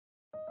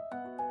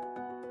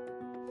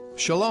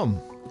Shalom.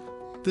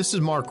 This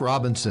is Mark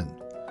Robinson,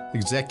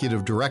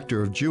 Executive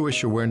Director of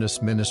Jewish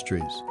Awareness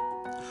Ministries.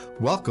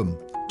 Welcome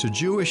to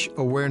Jewish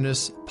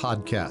Awareness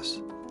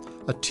Podcast,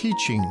 a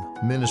teaching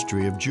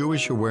ministry of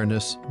Jewish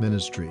Awareness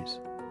Ministries.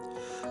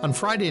 On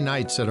Friday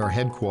nights at our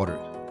headquarters,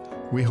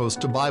 we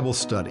host a Bible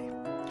study.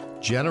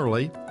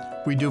 Generally,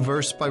 we do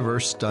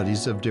verse-by-verse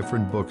studies of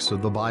different books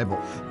of the Bible.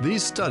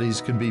 These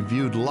studies can be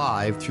viewed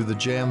live through the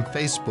JAM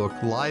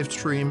Facebook live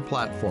stream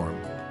platform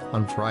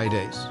on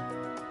Fridays.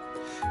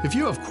 If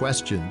you have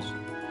questions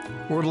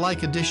or would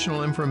like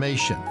additional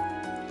information,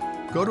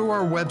 go to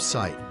our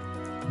website,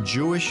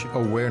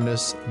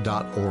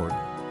 jewishawareness.org.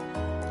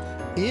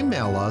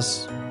 Email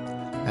us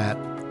at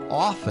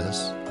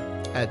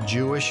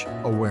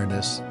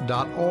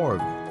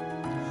office@jewishawareness.org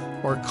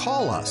or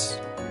call us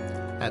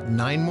at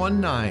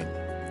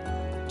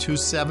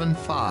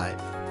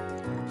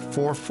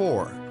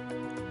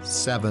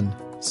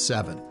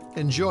 919-275-4477.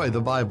 Enjoy the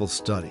Bible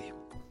study.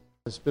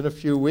 It's been a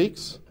few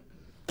weeks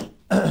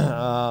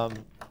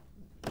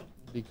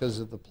because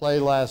of the play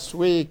last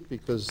week,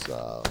 because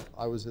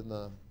I was in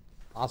the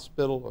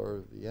hospital,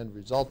 or the end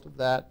result of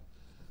that,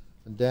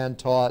 and Dan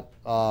taught.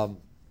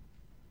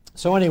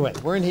 So anyway,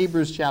 we're in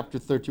Hebrews chapter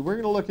 13. We're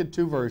going to look at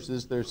two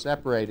verses. They're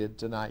separated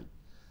tonight,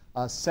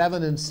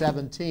 7 and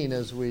 17,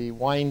 as we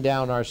wind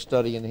down our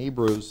study in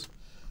Hebrews.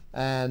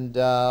 And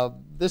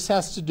this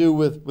has to do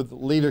with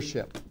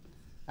leadership.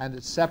 And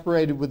it's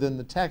separated within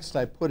the text.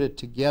 I put it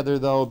together,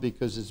 though,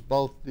 because it's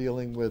both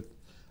dealing with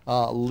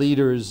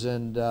leaders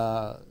and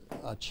a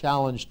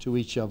challenge to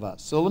each of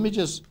us. So let me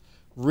just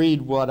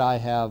read what I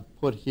have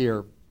put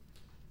here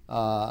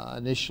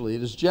initially.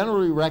 It is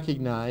generally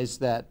recognized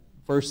that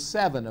verse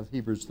 7 of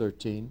Hebrews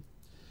 13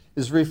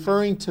 is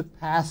referring to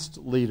past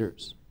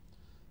leaders,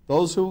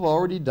 those who have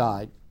already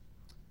died.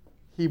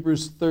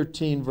 Hebrews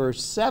 13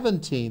 verse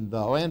 17,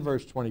 though, and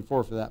verse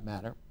 24 for that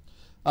matter,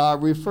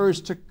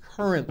 refers to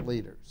current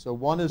leaders. So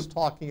one is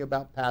talking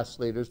about past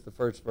leaders, the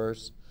first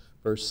verse.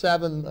 Verse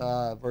 7,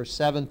 verse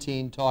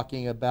 17,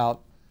 talking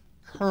about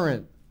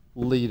current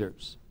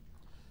leaders.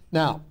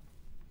 Now,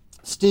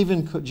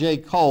 Stephen J.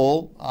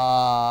 Cole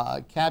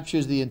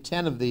captures the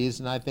intent of these,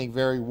 and I think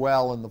very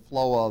well, in the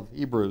flow of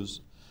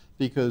Hebrews,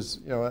 because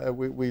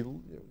we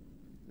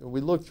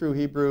look through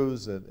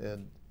Hebrews,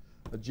 and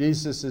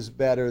Jesus is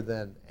better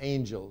than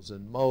angels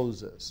and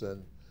Moses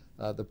and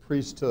the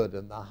priesthood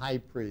and the high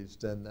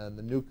priest, and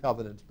the new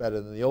covenant's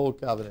better than the old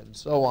covenant, and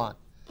so on.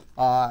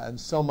 And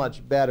so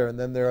much better. And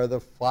then there are the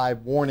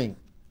 5 warning.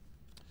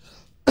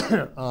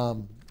 Why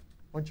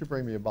don't you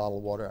bring me a bottle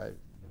of water?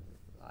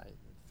 I'm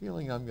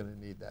feeling I'm going to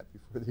need that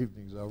before the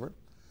evening's over.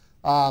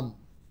 The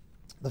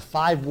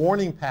 5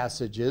 warning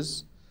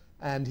passages,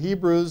 and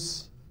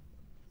Hebrews,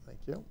 thank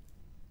you.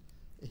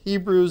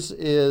 Hebrews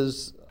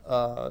is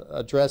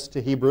addressed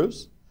to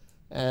Hebrews,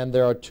 and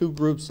there are 2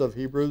 groups of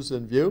Hebrews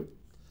in view.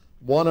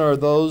 One are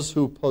those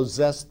who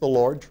possess the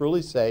Lord,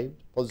 truly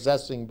saved,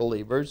 possessing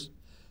believers.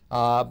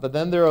 But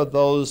then there are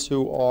those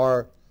who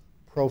are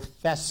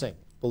professing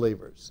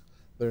believers.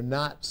 They're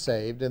not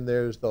saved, and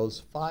there's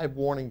those 5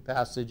 warning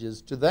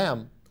passages to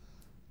them,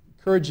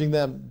 encouraging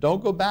them,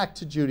 don't go back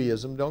to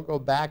Judaism, don't go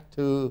back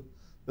to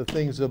the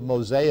things of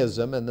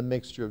Mosaism and the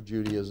mixture of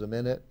Judaism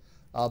in it,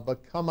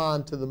 but come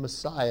on to the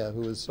Messiah,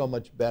 who is so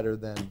much better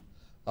than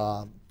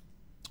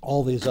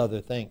all these other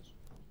things.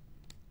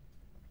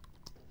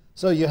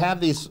 So you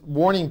have these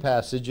warning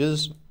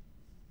passages,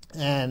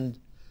 and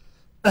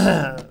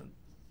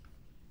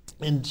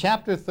in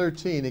chapter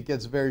 13, it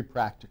gets very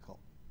practical,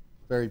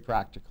 very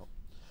practical.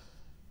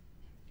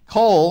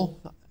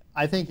 Cole,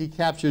 I think he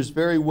captures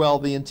very well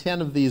the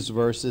intent of these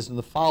verses and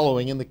the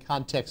following in the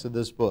context of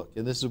this book,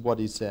 and this is what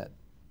he said.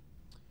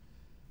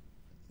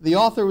 The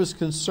author was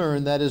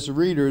concerned that his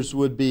readers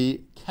would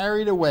be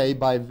carried away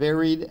by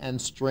varied and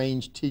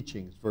strange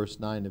teachings, verse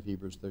 9 of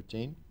Hebrews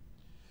 13,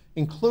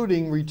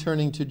 including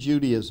returning to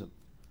Judaism.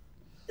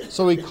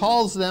 So he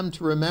calls them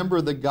to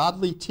remember the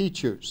godly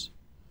teachers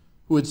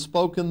who had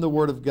spoken the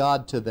word of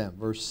God to them,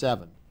 verse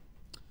 7.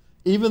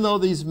 Even though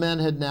these men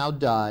had now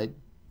died,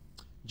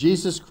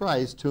 Jesus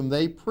Christ, whom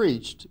they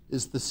preached,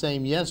 is the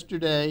same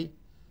yesterday,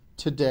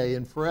 today,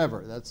 and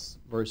forever. That's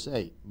verse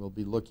 8. We'll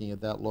be looking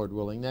at that, Lord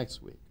willing,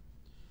 next week.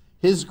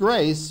 His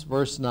grace,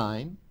 verse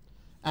 9,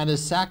 and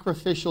his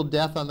sacrificial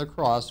death on the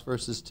cross,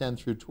 verses 10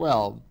 through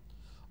 12,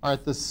 are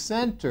at the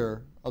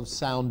center of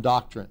sound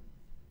doctrine.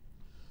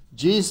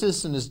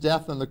 Jesus and his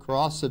death on the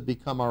cross have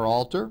become our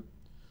altar,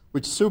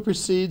 which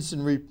supersedes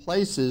and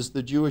replaces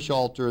the Jewish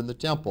altar in the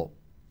temple.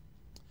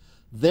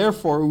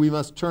 Therefore, we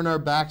must turn our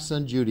backs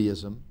on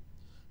Judaism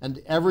and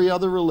every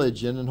other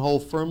religion and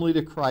hold firmly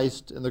to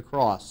Christ and the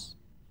cross,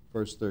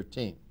 verse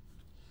 13.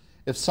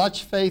 If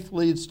such faith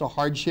leads to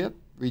hardship,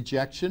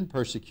 rejection,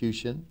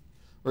 persecution,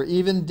 or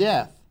even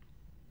death,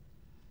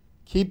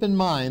 keep in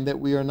mind that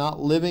we are not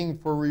living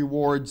for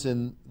rewards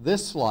in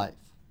this life,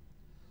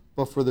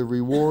 but for the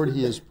reward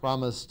he has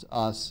promised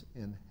us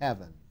in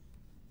heaven,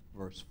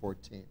 verse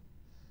 14.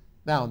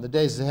 Now, in the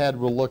days ahead,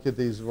 we'll look at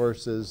these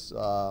verses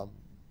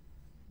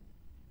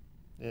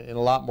in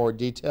a lot more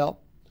detail.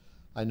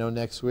 I know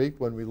next week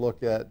when we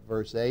look at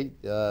verse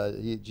 8,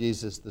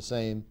 Jesus the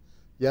same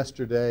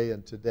yesterday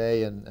and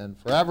today and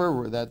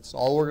forever. That's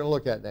all we're going to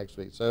look at next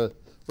week. So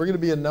we're going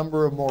to be a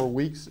number of more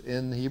weeks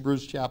in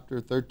Hebrews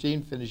chapter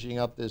 13, finishing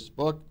up this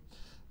book.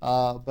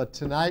 But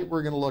tonight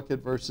we're going to look at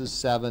verses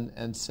 7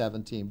 and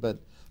 17. But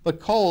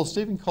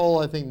Stephen Cole,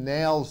 I think,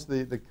 nails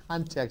the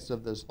context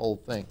of this whole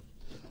thing,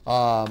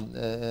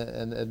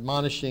 and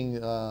admonishing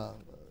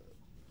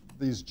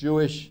these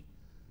Jewish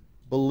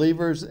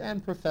believers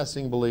and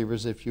professing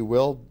believers, if you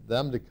will,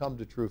 them to come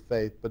to true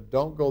faith, but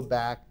don't go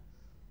back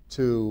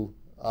to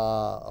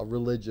a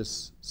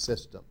religious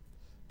system.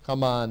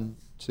 Come on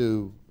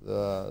to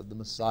the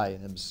Messiah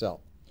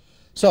himself.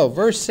 So,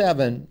 verse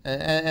 7,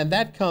 and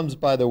that comes,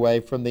 by the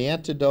way, from the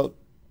Antidote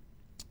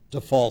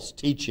to False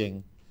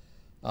Teaching,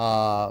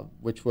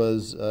 which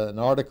was an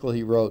article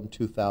he wrote in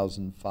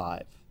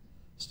 2005.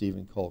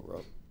 Stephen Cole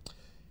wrote.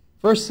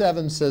 Verse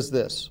 7 says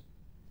this: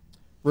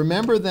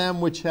 "Remember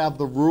them which have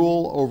the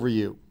rule over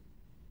you,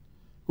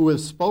 who have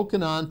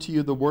spoken unto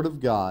you the word of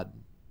God,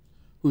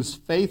 whose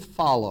faith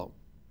follow,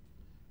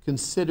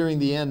 considering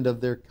the end of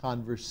their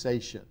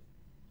conversation,"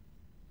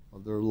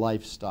 of their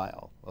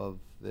lifestyle, of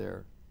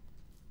their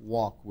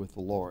walk with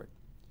the Lord.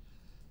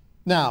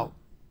 Now,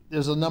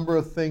 there's a number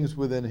of things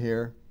within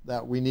here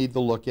that we need to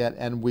look at,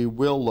 and we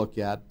will look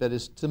at, but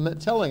it's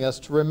telling us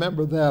to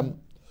remember them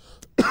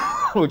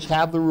which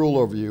have the rule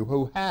over you,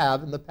 who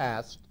have in the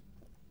past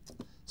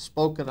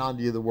spoken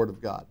unto you the word of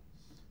God.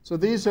 So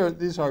these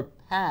are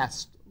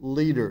past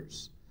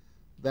leaders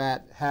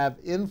that have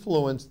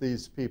influenced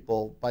these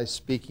people by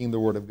speaking the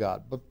word of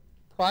God. But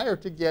prior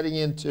to getting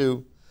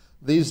into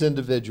these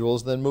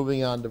individuals, then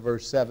moving on to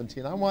verse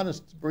 17, I want us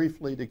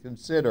briefly to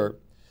consider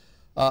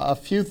a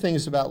few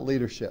things about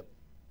leadership.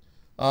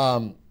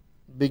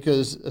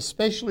 Because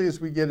especially as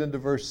we get into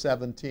verse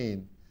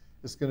 17,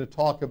 it's going to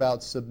talk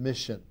about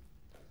submission,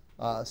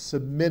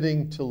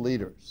 submitting to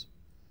leaders.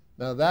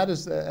 Now that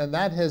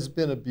has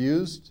been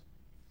abused,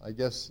 I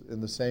guess,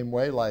 in the same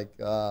way like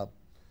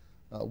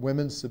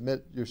women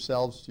submit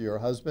yourselves to your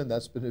husband.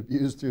 That's been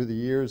abused through the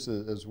years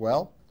as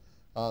well.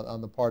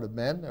 On the part of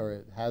men, or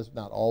it has,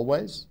 not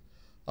always.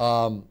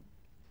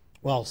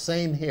 Well,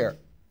 same here.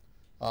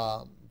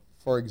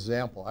 For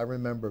example, I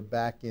remember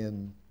back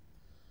in,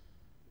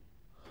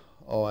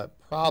 it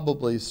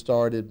probably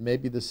started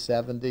maybe the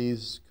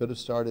 70s, could have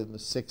started in the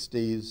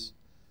 60s.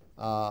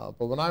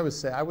 But when I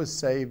was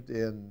saved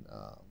in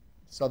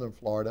southern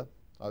Florida.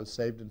 I was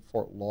saved in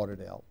Fort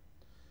Lauderdale.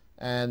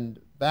 And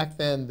back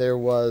then there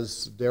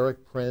was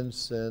Derek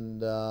Prince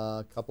and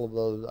a couple of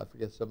those, I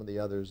forget some of the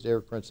others,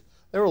 Derek Prince.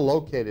 They were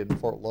located in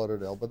Fort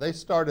Lauderdale, but they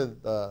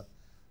started the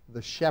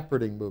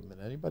shepherding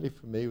movement. Anybody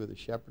familiar with the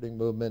shepherding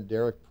movement?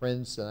 Derek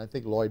Prince and I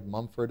think Lloyd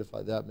Mumford, if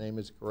that name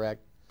is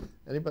correct.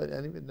 Anybody?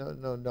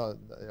 No.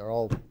 They're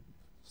all,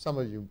 some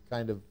of you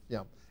kind of,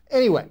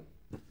 Anyway,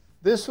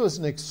 this was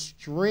an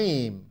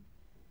extreme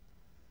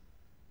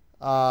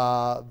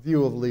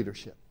view of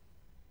leadership.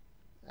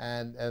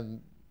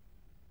 And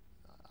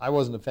I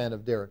wasn't a fan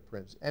of Derek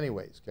Prince.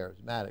 Anyways,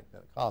 charismatic,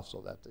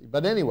 Pentecostal,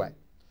 but anyway,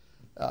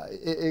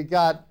 it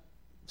got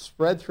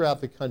spread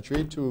throughout the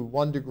country to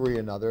one degree or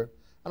another.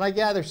 And I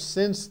gather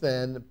since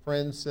then,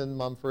 Prince and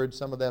Mumford,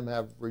 some of them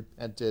have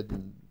repented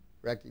and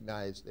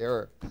recognized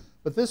error.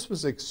 But this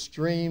was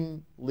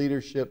extreme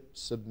leadership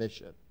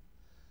submission,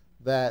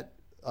 that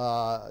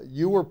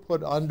you were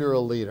put under a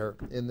leader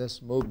in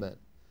this movement,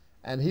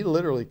 and he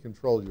literally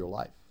controlled your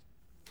life.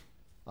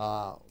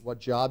 What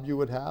job you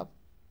would have,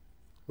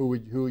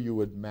 who you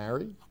would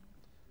marry,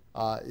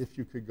 if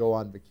you could go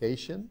on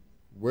vacation,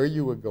 where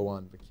you would go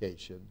on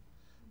vacation.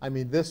 I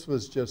mean, this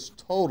was just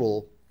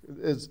total.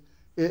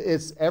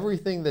 It's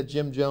everything that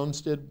Jim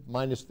Jones did,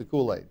 minus the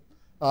Kool-Aid.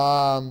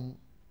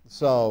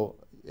 So,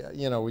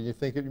 when you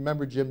think,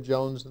 remember Jim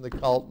Jones and the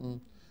cult,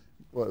 and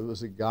what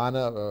was it,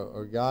 Ghana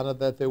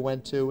that they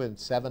went to, and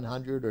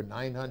 700 or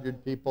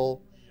 900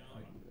 people,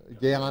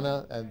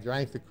 Guyana, and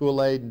drank the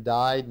Kool-Aid and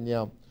died,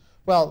 and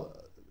well,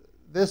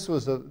 this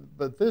was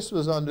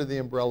under the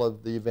umbrella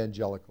of the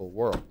evangelical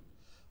world.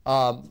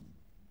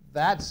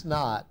 That's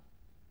not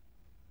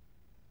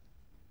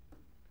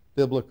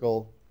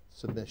biblical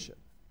submission.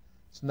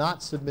 It's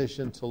not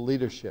submission to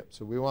leadership.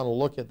 So we want to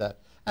look at that.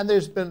 And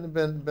there's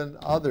been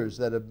others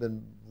that have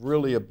been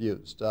really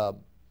abused.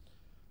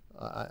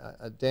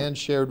 Dan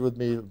shared with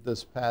me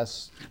this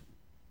past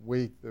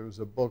week, there was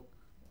a book,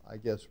 I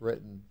guess,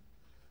 written.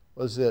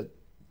 Was it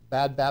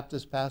Bad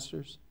Baptist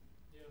Pastors?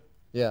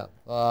 Yeah.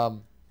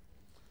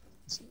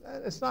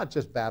 It's not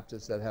just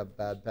Baptists that have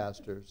bad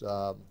pastors,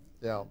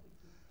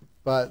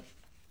 but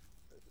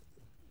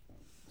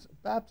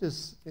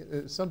Baptists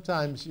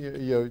sometimes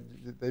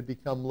they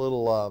become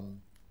little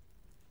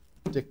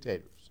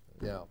dictators,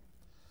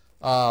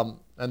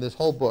 And this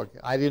whole book,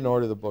 I didn't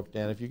order the book,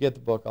 Dan. If you get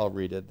the book, I'll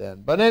read it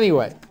then. But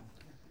anyway,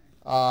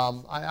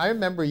 I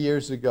remember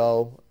years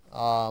ago.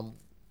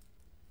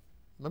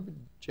 Remember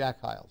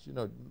Jack Hyles?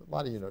 A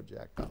lot of you know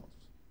Jack Hyles.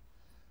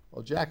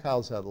 Well, Jack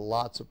Hyles had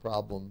lots of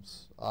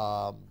problems,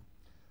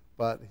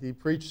 but he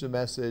preached a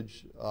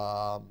message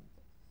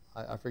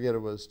I forget it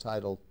was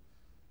titled,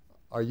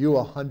 Are You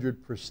a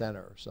 100%er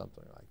or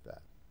something like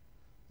that.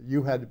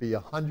 You had to be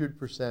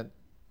 100%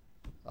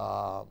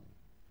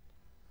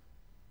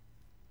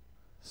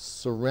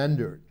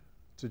 surrendered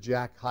to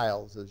Jack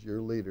Hyles as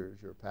your leader,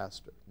 as your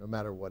pastor, no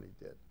matter what he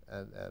did.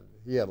 And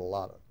he had a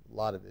lot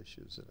of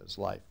issues in his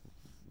life,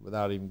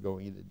 without even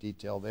going into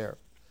detail there.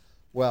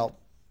 Well,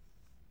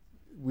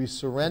 we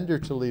surrender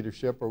to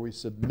leadership, or we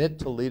submit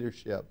to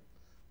leadership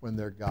when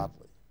they're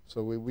godly.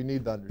 So we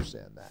need to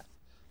understand that.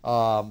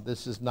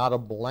 This is not a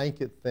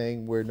blanket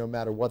thing where no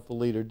matter what the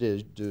leader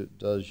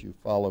does, you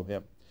follow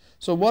him.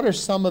 So what are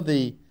some of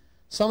the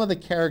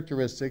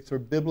characteristics or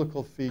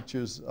biblical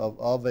features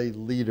of a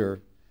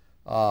leader?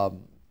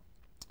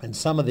 And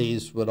some of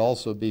these would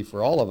also be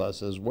for all of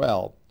us as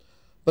well.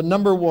 But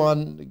number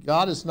one,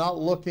 God is not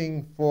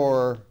looking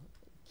for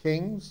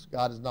kings.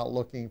 God is not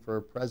looking for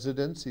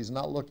presidents. He's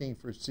not looking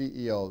for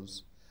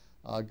CEOs.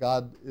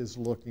 God is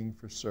looking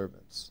for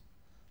servants.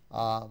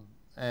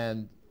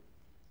 And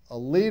a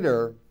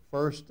leader,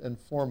 first and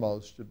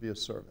foremost, should be a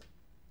servant.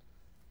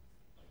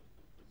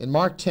 In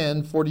Mark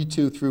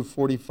 10:42 through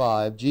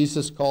 45,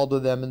 Jesus called to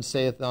them and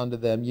saith unto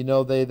them, You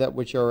know they that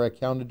which are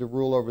accounted to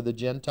rule over the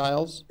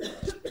Gentiles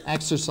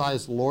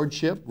exercise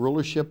lordship,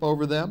 rulership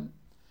over them,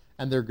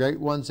 and their great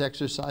ones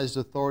exercise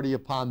authority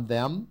upon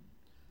them.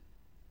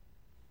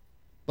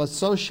 But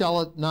so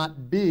shall it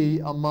not be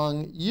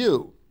among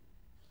you.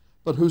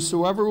 But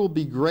whosoever will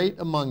be great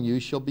among you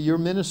shall be your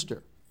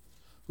minister.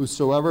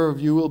 Whosoever of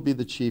you will be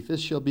the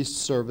chiefest shall be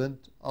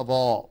servant of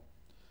all.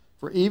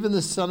 For even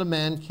the Son of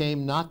Man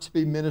came not to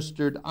be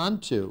ministered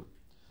unto,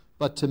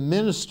 but to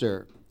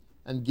minister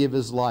and give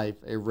his life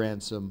a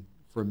ransom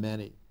for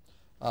many.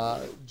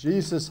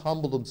 Jesus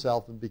humbled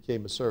himself and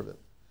became a servant.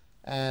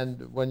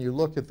 And when you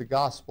look at the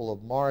Gospel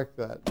of Mark,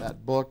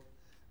 that book,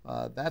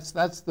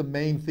 that's the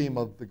main theme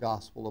of the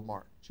Gospel of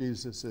Mark.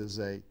 Jesus is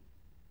a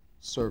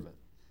servant.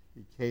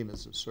 He came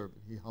as a servant.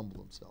 He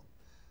humbled himself.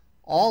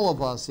 All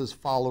of us as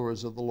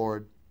followers of the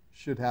Lord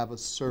should have a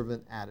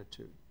servant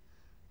attitude.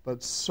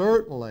 But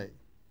certainly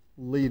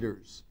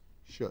leaders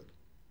should.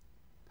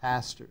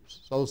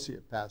 Pastors,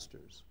 associate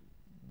pastors,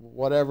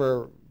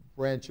 whatever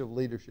branch of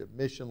leadership,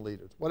 mission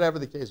leaders, whatever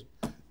the case,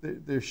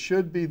 there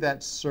should be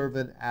that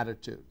servant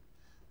attitude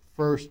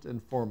first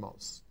and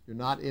foremost. You're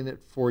not in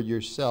it for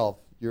yourself.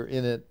 You're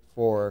in it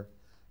to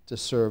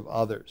serve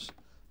others.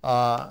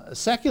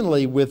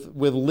 Secondly, with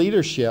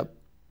leadership,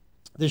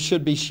 there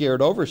should be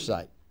shared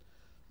oversight.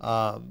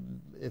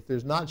 If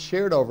there's not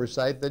shared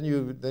oversight, then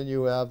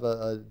you have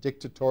a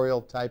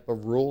dictatorial type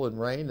of rule and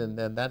reign, and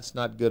then that's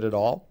not good at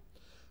all.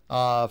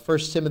 1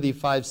 Timothy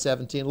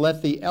 5:17,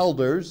 let the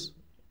elders,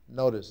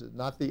 notice it,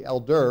 not the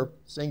elder,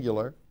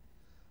 singular,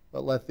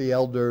 but let the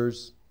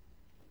elders,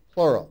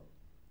 plural,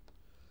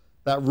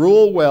 that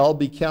rule well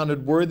be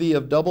counted worthy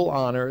of double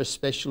honor,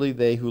 especially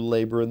they who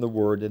labor in the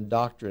word and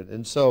doctrine.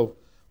 And so,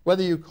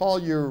 whether you call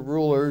your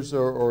rulers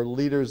or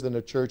leaders in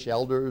a church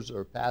elders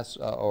or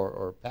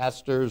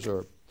pastors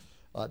or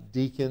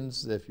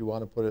deacons, if you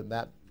want to put it in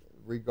that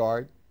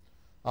regard,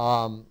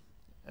 and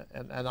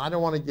I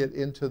don't want to get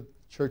into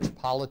church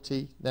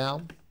polity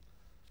now,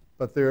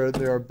 but there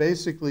are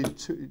basically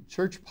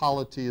church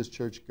polity is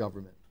church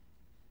government.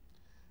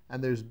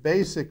 And there's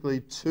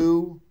basically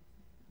two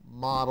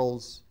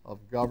models of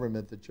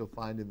government that you'll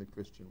find in the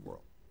Christian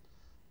world.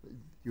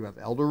 You have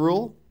elder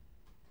rule,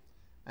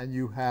 and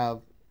you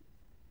have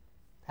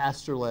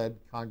pastor-led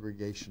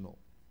congregational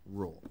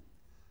rule.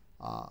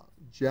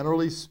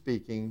 Generally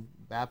speaking,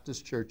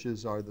 Baptist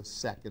churches are the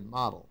second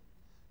model,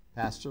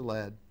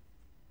 pastor-led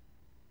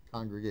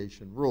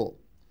congregation rule.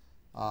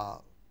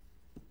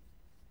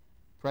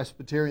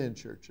 Presbyterian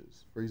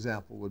churches, for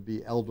example, would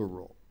be elder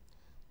rule.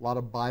 A lot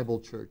of Bible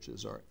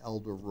churches are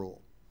elder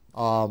rule.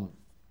 I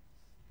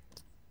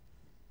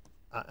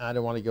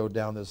don't want to go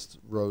down this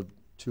road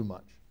too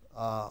much.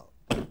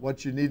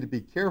 What you need to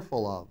be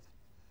careful of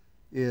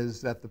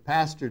is that the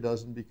pastor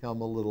doesn't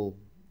become a little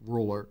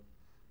ruler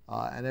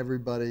and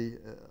everybody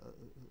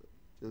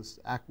just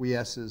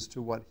acquiesces to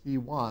what he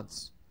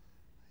wants.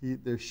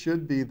 There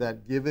should be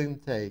that give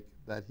and take,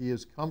 that he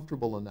is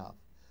comfortable enough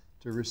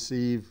to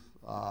receive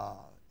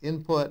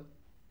input,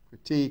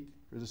 critique,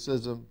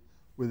 criticism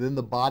within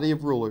the body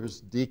of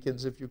rulers,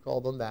 deacons if you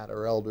call them that,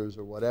 or elders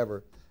or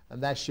whatever,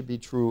 and that should be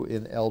true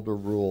in elder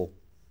rule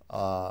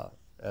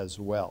as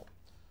well.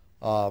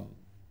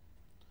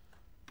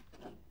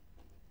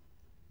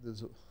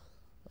 This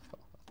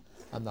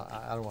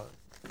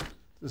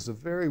is a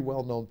very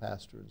well-known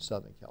pastor in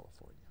Southern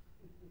California.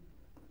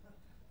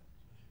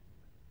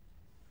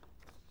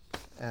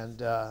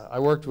 And I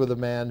worked with a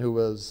man who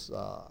was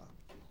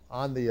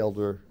on the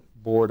elder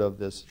board of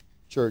this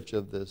church,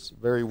 of this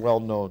very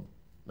well-known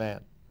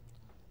man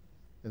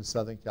in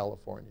Southern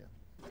California,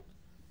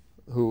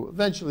 who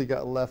eventually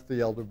left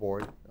the elder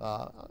board.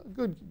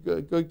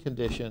 Good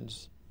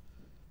conditions.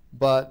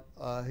 But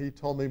he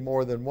told me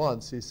more than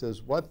once, he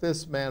says, what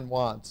this man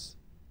wants,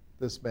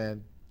 this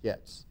man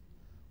gets.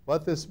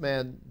 What this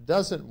man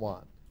doesn't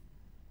want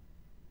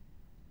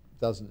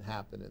doesn't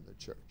happen in the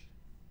church.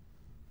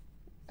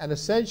 And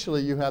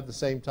essentially, you have the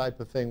same type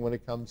of thing when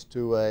it comes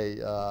to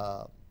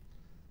a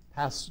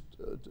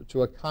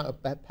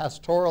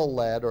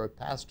pastoral-led or a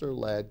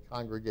pastor-led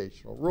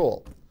congregational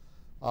rule.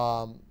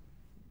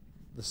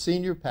 The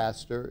senior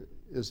pastor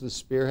is the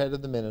spearhead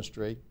of the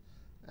ministry,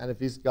 and if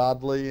he's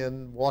godly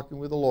and walking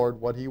with the Lord,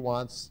 what he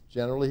wants,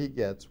 generally he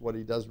gets. What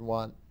he doesn't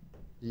want,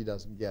 he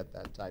doesn't get,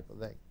 that type of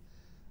thing.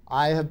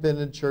 I have been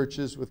in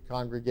churches with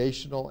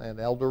congregational and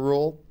elder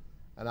rule,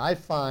 and I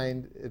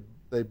find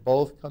they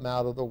both come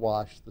out of the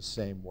wash the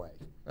same way.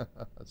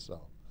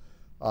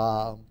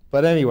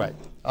 But anyway,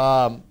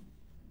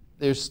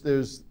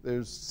 there's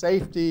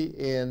safety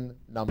in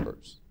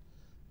numbers,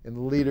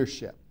 in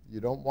leadership. You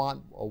don't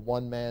want a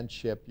one-man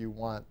ship. You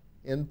want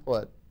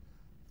input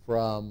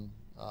from,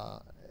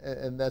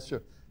 and that's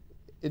true.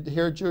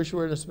 Here at Jewish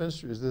Witness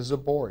Ministries, there's a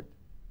board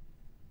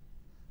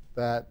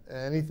that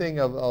anything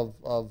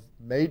of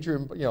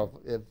major,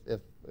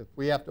 if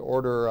we have to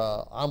order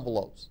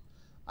envelopes,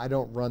 I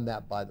don't run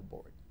that by the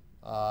board.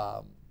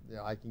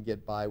 I can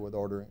get by with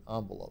ordering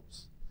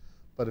envelopes.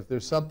 But if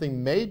there's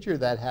something major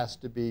that has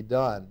to be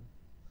done,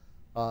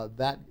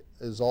 that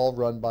is all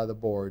run by the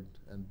board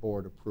and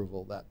board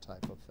approval, that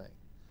type of thing.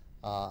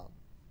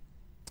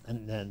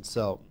 And then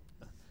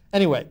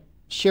anyway,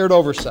 shared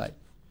oversight.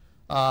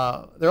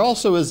 There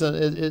also is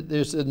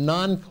there's a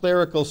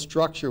non-clerical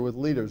structure with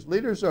leaders.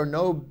 Leaders are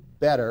no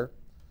better.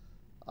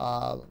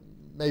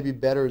 Maybe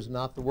better is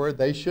not the word.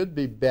 They should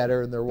be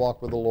better in their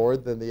walk with the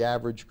Lord than the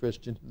average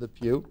Christian in the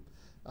pew.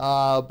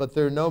 But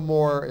they're no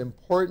more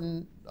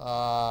important.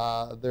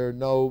 They're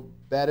no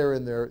better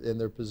in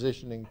their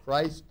position in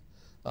Christ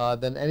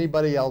than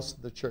anybody else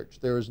in the church.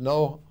 There is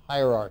no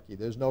hierarchy.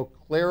 There's no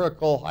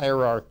clerical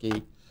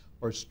hierarchy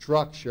or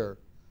structure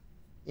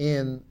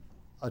in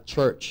a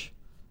church.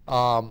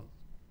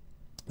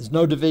 There's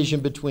no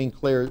division between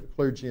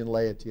clergy and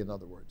laity, in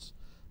other words.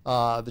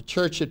 The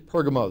church at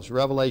Pergamos,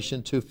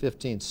 Revelation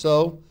 2:15.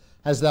 So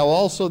hast thou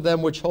also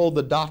them which hold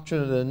the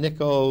doctrine of the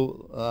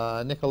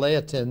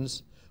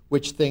Nicolaitans,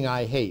 which thing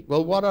I hate.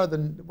 Well,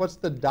 what's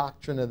the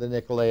doctrine of the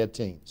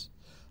Nicolaitans?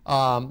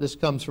 This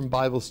comes from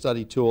Bible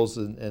Study Tools,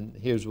 and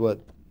here's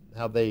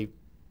how they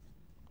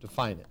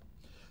define it.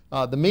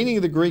 The meaning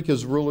of the Greek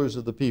is rulers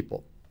of the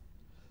people.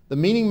 The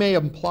meaning may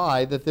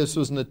imply that this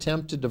was an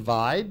attempt to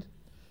divide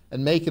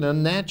and make an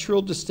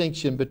unnatural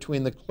distinction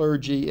between the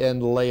clergy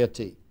and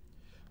laity,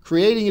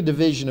 creating a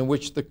division in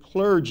which the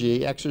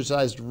clergy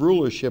exercised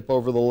rulership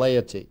over the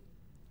laity.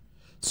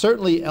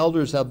 Certainly,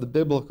 elders have the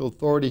biblical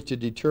authority to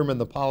determine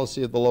the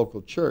policy of the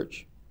local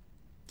church,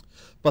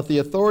 but the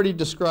authority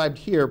described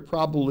here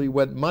probably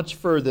went much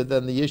further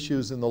than the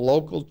issues in the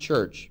local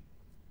church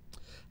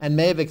and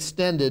may have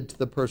extended to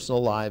the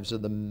personal lives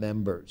of the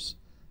members.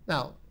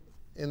 Now,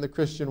 in the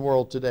Christian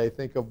world today,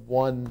 think of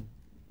one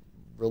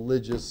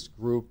religious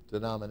group,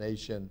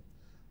 denomination,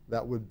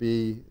 that would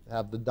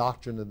have the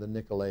doctrine of the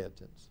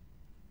Nicolaitans.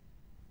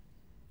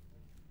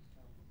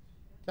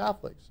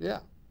 Catholics, yeah.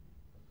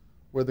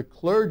 Where the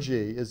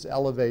clergy is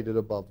elevated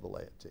above the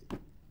laity.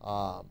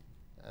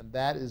 And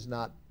that is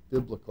not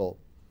biblical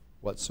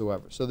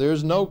whatsoever. So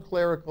there's no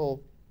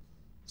clerical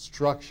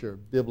structure,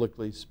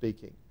 biblically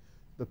speaking.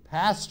 The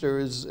pastor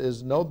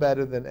is no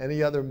better than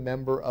any other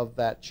member of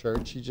that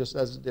church. He just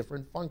has a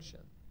different function.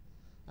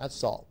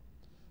 That's all.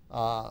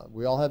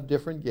 We all have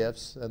different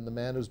gifts, and the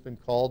man who's been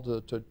called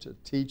to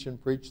teach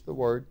and preach the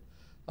word,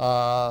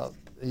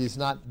 he's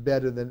not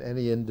better than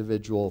any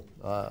individual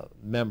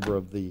member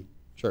of the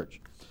church.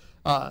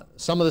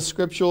 Some of the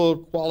scriptural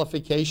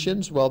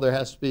qualifications, well, there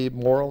has to be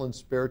moral and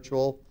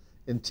spiritual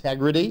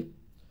integrity.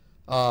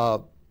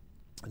 In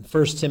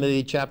 1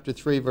 Timothy chapter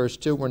 3, verse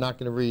 2, we're not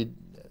going to read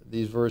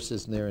these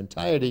verses in their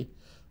entirety.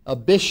 A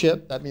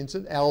bishop, that means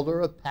an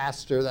elder, a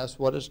pastor, that's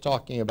what it's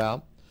talking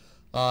about,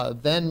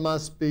 then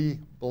must be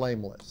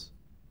blameless.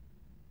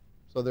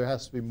 So there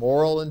has to be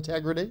moral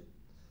integrity.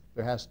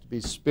 There has to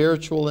be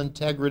spiritual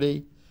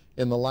integrity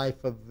in the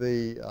life of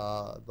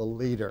the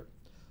leader.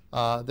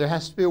 There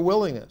has to be a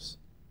willingness.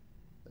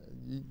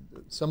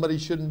 Somebody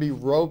shouldn't be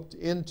roped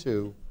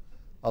into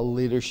a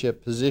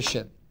leadership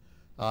position.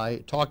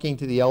 Talking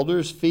to the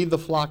elders, feed the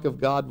flock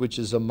of God which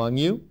is among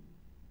you,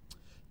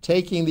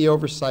 taking the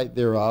oversight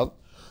thereof,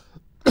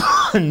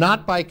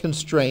 not by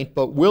constraint,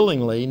 but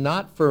willingly,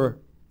 not for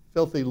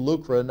filthy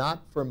lucre,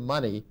 not for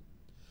money,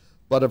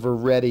 but of a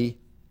ready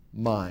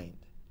mind.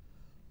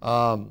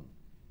 So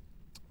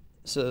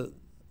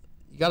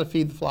you got to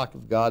feed the flock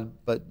of God,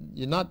 but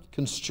you're not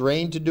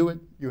constrained to do it.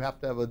 You have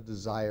to have a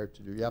desire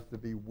to do it. You have to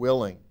be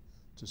willing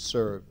to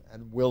serve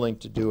and willing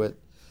to do it.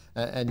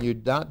 And you're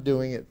not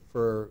doing it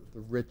for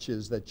the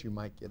riches that you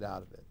might get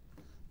out of it,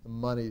 the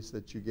monies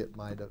that you get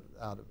out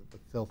of it, the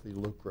filthy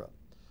lucre.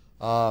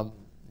 I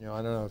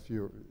don't know if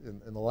you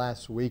in the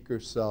last week or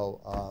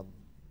so, I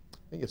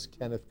think it's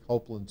Kenneth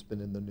Copeland's been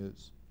in the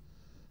news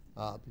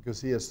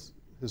because he has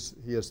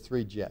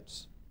 3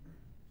 jets.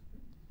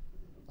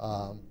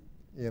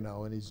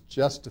 And he's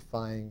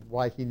justifying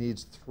why he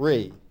needs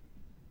 3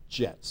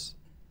 jets.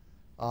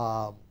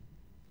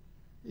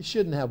 He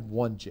shouldn't have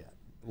 1 jet,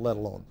 let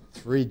alone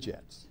 3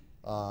 jets.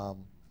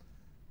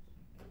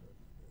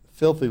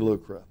 Filthy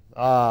lucre.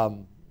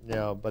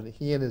 But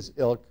he and his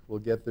ilk will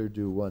get their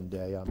due one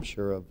day, I'm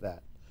sure of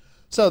that.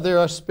 So there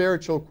are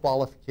spiritual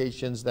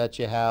qualifications that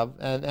you have,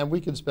 and we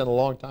can spend a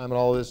long time on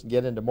all this and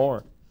get into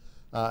more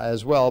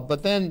as well.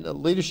 But then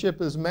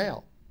leadership is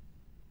male.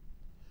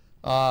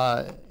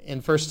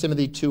 In 1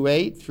 Timothy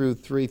 2:8 through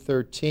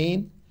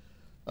 3:13,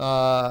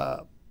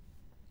 a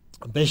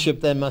bishop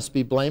then must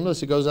be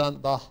blameless. It goes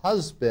on, the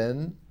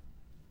husband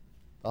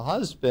of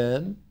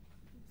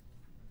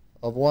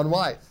one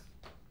wife.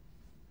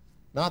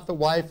 Not the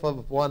wife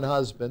of one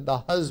husband, the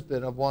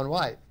husband of one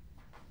wife.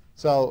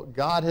 So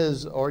God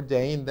has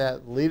ordained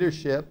that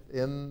leadership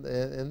in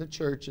the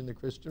church, in the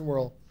Christian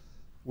world,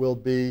 will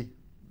be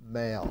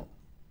male.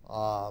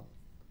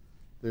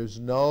 There's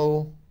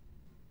no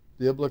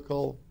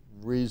biblical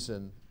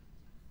reason,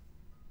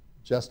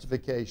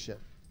 justification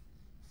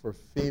for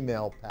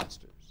female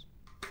pastors.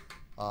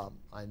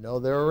 I know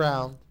they're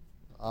around.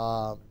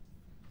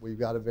 We've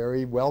got a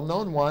very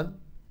well-known one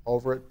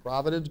over at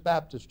Providence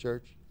Baptist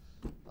Church.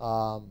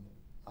 I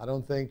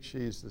don't think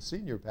she's the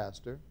senior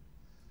pastor,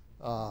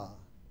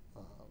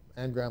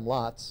 Ann Graham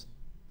Lotz,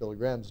 Billy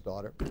Graham's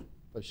daughter,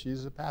 but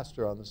she's a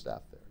pastor on the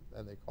staff there,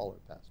 and they call her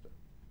pastor.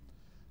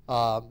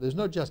 There's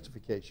no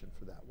justification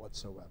for that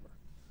whatsoever.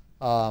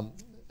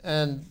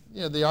 And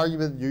the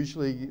argument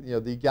usually,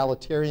 the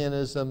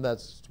egalitarianism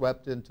that's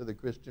swept into the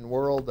Christian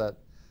world that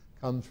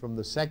comes from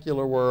the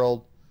secular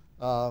world.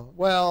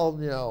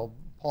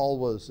 Paul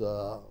was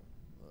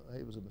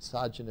he was a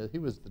misogynist. He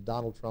was the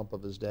Donald Trump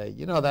of his day.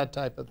 That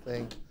type of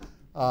thing.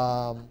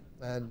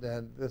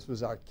 And this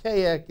was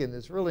archaic, and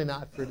it's really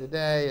not for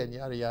today, and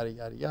yada, yada,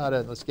 yada, yada,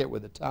 and let's get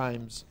with the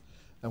times.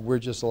 And we're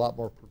just a lot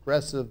more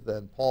progressive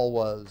than Paul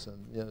was.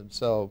 And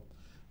so,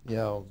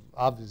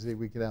 obviously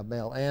we can have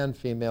male and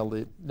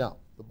female No,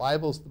 the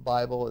Bible's the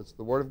Bible. It's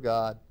the Word of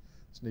God.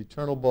 It's an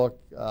eternal book,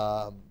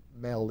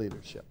 male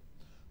leadership.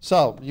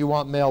 So you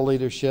want male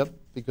leadership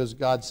because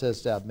God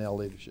says to have male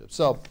leadership.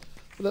 So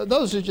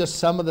those are just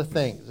some of the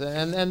things.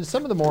 And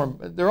some of the more,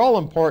 they're all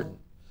important.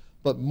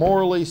 But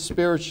morally,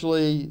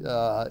 spiritually,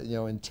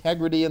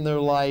 integrity in their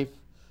life,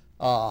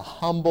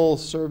 humble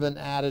servant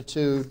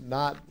attitude,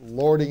 not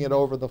lording it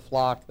over the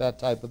flock, that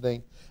type of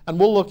thing. And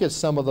we'll look at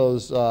some of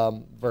those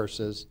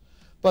verses.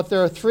 But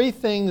there are three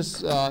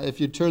things, if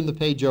you turn the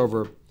page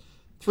over,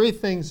 three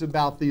things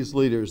about these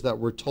leaders that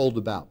we're told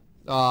about.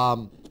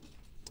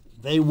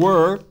 They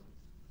were,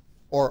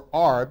 or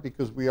are,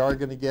 because we are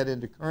going to get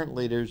into current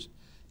leaders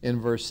in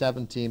verse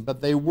 17,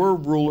 but they were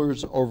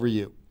rulers over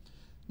you.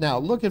 Now,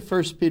 look at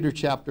 1 Peter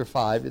chapter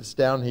 5. It's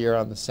down here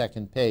on the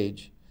second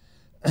page.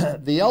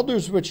 The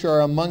elders which are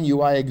among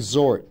you I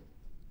exhort,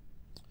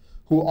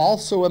 who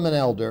also am an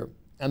elder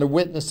and a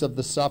witness of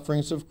the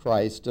sufferings of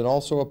Christ, and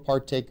also a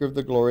partaker of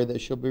the glory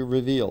that shall be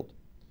revealed.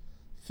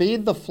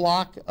 Feed the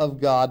flock of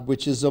God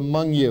which is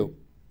among you,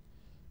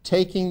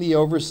 taking the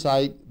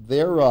oversight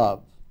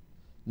thereof,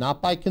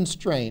 not by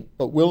constraint,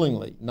 but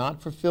willingly,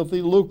 not for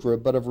filthy lucre,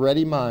 but of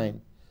ready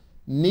mind,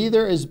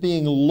 neither as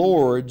being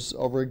lords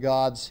over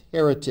God's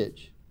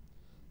heritage,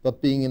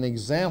 but being an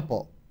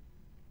example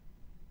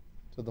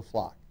to the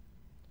flock.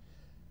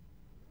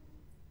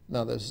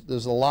 Now,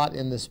 there's a lot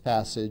in this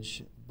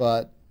passage,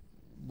 but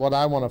what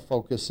I want to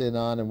focus in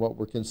on and what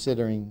we're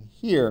considering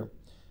here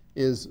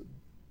is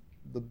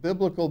the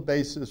biblical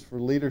basis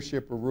for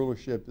leadership or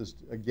rulership is,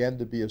 again,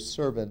 to be a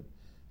servant.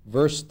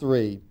 Verse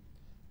 3,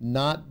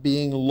 not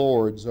being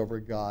lords over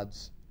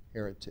God's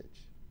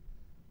heritage.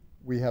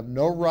 We have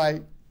no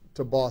right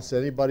to boss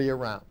anybody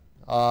around.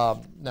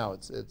 Now,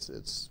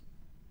 it's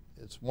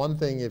one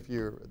thing if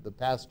you're the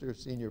pastor,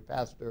 senior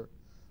pastor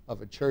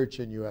of a church,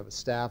 and you have a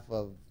staff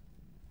of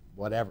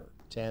whatever,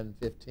 10,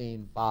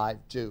 15, 5,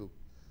 2,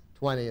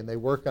 20, and they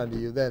work under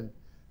you, then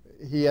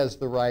he has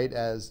the right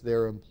as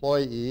their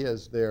employee,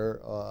 as their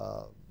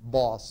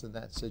boss in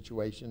that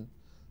situation,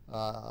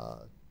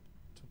 to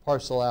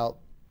parcel out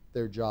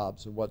their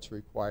jobs and what's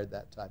required,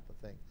 that type of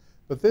thing.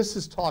 But this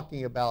is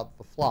talking about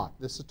the flock.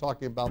 This is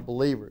talking about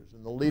believers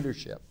and the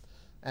leadership.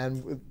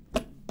 And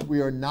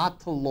we are not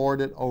to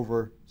lord it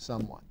over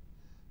someone.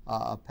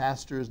 A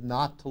pastor is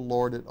not to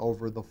lord it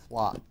over the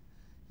flock.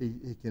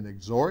 He can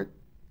exhort,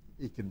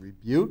 he can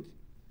rebuke,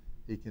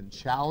 he can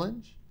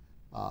challenge,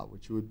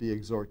 which would be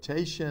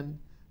exhortation,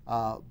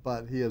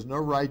 but he has no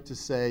right to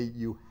say,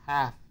 you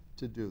have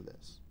to do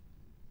this.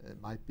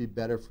 It might be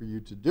better for you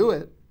to do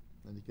it,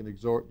 and he can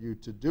exhort you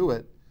to do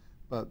it,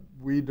 but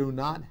we do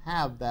not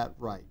have that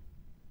right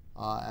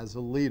as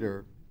a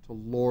leader to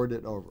lord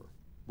it over.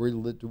 We're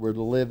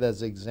to live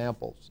as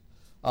examples.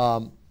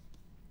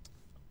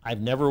 I've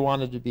never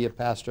wanted to be a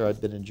pastor. I've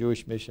been in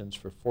Jewish missions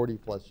for 40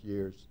 plus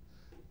years.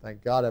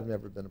 Thank God I've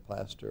never been a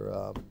pastor.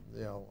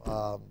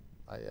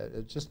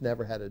 I just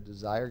never had a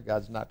desire.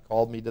 God's not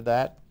called me to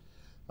that.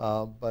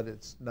 But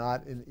it's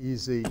not an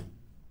easy,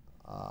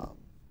 a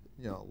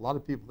lot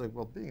of people think,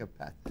 well, being a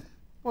pastor,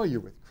 well, you're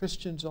with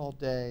Christians all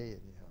day,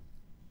 and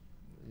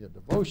you have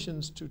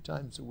devotions 2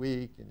 times a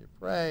week, and you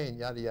pray, and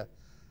yada, yada.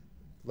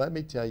 Let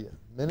me tell you,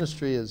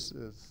 ministry is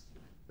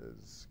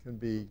can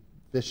be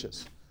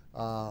vicious.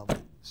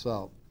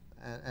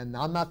 And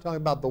I'm not talking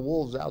about the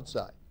wolves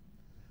outside.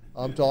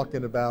 I'm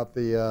talking about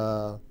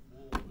the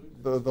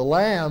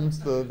lambs,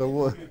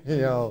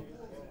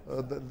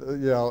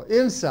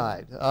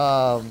 inside.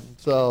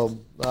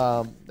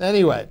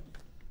 Anyway,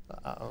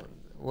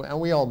 and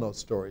we all know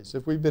stories.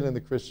 If we've been in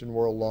the Christian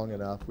world long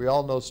enough, we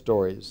all know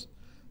stories.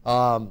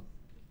 But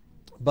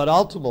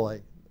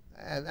ultimately,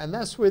 and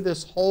that's where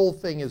this whole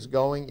thing is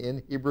going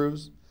in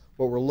Hebrews.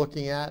 What we're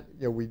looking at,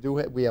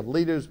 we have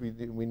leaders. We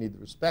need to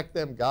respect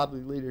them,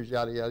 godly leaders,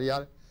 yada yada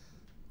yada.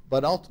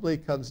 But ultimately,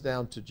 it comes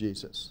down to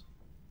Jesus.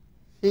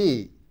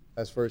 He,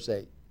 that's verse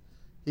 8.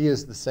 He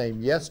is the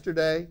same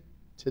yesterday,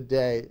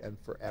 today, and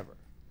forever.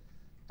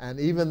 And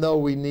even though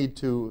we need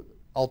to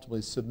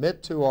ultimately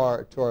submit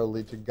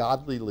to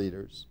godly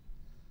leaders,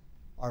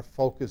 our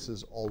focus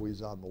is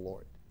always on the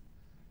Lord.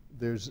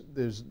 There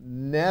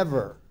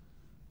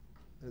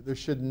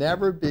should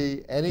never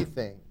be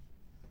anything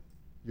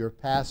your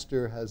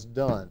pastor has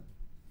done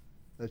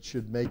that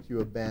should make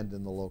you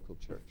abandon the local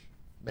church.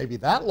 Maybe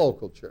that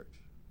local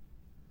church.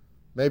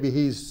 Maybe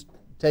he's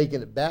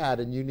taking it bad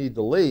and you need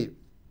to leave.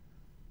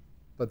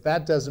 But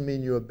that doesn't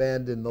mean you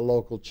abandon the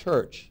local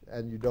church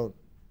and you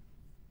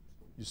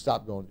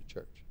stop going to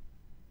church.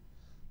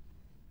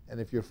 And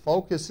if your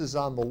focus is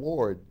on the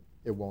Lord,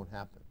 it won't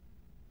happen.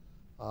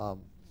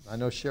 I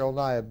know Cheryl and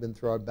I have been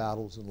through our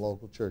battles in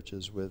local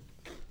churches with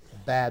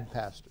bad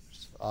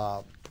pastors.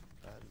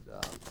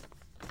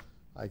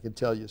 I can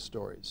tell you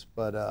stories,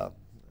 but I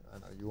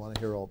know you want to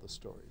hear all the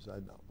stories. I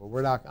know,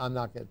 but I'm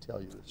not going to tell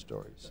you the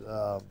stories.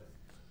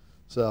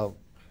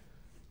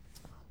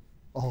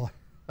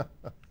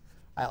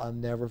 I'll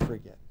never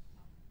forget.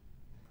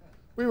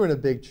 We were in a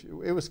big church.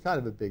 It was kind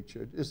of a big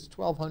church. Is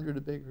 1,200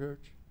 a big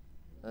church?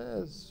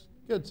 It's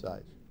good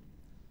size.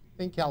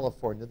 In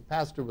California, the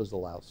pastor was a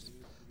louse.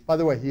 By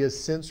the way, he has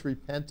since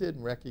repented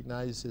and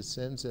recognized his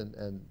sins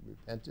and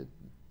repented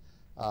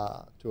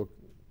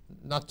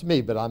not to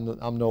me, but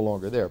I'm no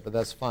longer there. But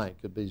that's fine.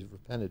 Could be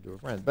repented to a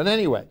friend. But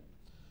anyway,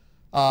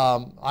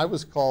 I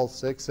was called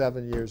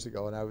 6-7 years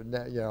ago, and I would,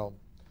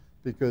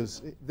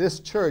 because this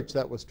church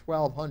that was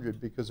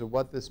 1,200 because of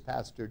what this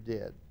pastor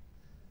did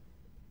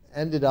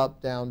ended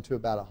up down to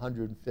about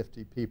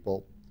 150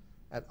 people.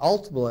 And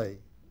ultimately,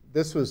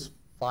 this was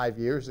 5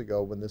 years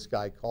ago when this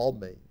guy called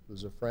me, who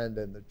was a friend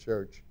in the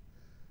church.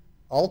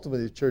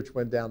 Ultimately, the church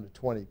went down to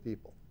 20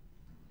 people.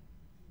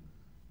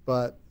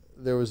 But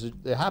there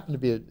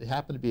happened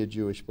to be a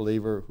Jewish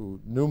believer who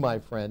knew my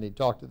friend. He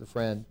talked to the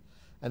friend,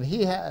 and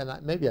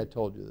maybe I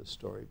told you this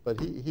story, but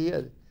he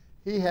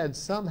had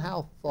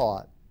somehow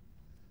thought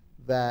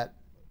that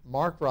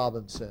Mark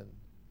Robinson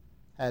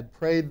had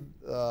prayed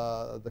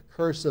the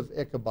curse of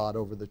Ichabod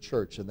over the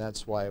church, and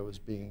that's why it was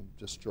being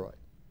destroyed.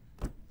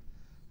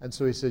 And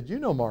so he said, "You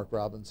know Mark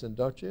Robinson,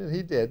 don't you?" And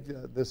he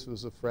did. This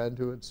was a friend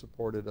who had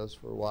supported us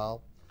for a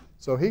while.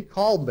 So he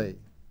called me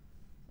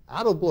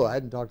out of the blue. I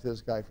hadn't talked to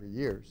this guy for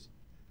years.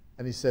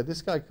 And he said,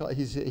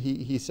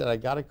 he said, "I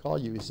got to call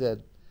you." He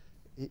said,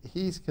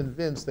 he's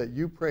convinced that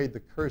you prayed the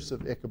curse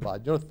of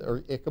Ichabod. You know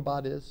what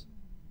Ichabod is?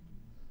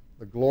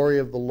 The glory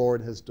of the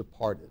Lord has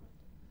departed.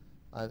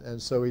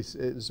 And so he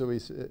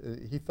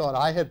thought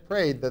I had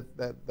prayed that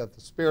the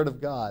Spirit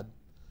of God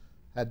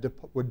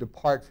would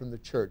depart from the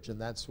church, and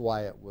that's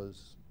why it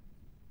was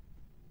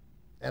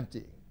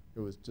emptying. It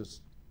was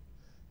just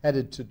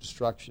headed to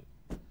destruction.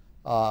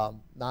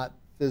 Not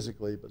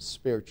physically, but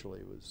spiritually.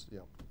 It was,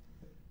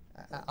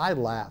 I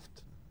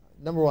laughed.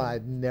 Number one,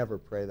 I'd never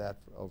pray that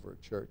over a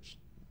church.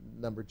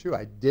 Number two,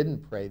 I didn't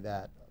pray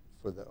that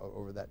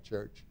over that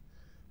church.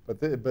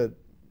 But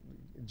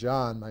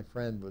John, my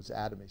friend, was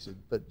adamant. He said,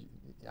 "But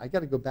I got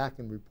to go back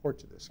and report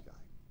to this guy.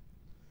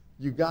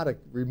 You got to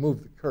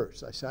remove the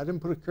curse." I said, "I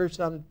didn't put a curse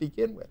on it to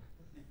begin with."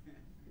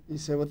 He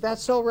said, "Well,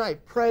 that's all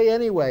right. Pray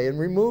anyway and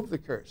remove the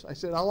curse." I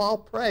said, I'll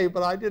pray,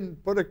 but I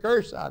didn't put a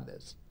curse on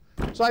this."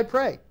 So I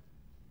prayed.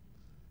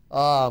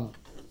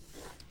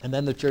 And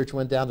then the church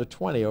went down to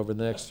 20 over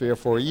the next 3 or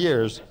 4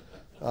 years.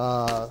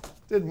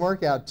 Didn't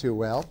work out too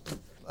well.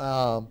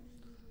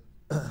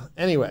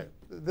 Anyway,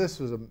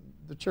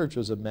 the church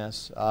was a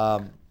mess.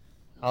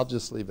 I'll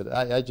just leave it.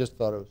 I just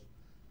thought it was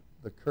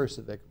the curse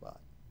of Ichabod.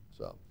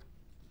 So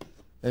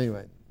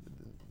anyway,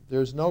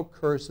 there's no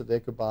curse of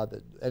Ichabod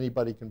that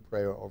anybody can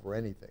pray over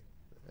anything.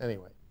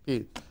 Anyway,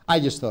 I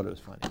just thought it was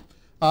funny.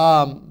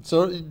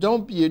 So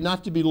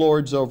not to be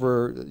lords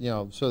over,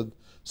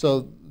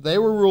 so they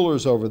were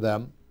rulers over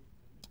them.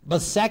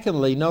 But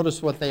secondly,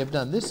 notice what they have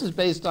done. This is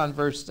based on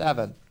verse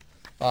 7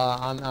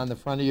 on the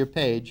front of your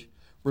page.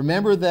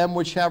 "Remember them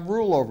which have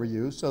rule over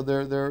you," so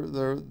they're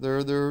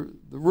the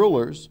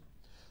rulers,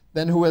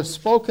 "then who have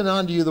spoken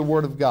unto you the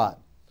word of God."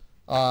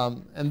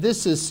 And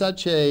this is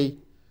such a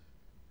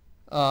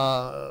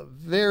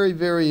very,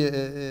 very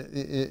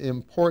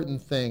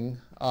important thing.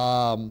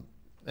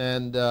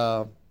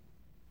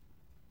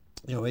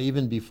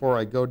 Even before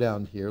I go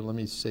down here, let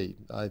me see.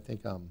 I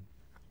think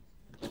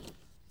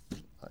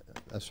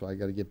that's why I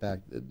got to get back.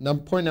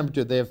 Point number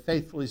 2, they have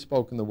faithfully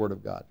spoken the word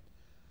of God.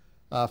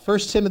 1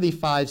 Timothy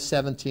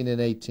 5:17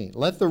 and 18.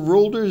 Let the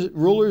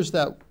rulers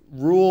that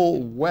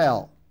rule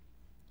well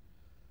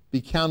be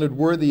counted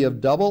worthy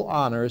of double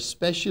honor,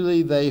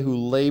 especially they who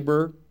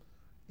labor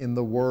in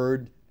the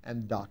word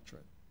and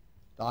doctrine.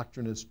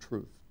 Doctrine is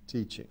truth,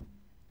 teaching.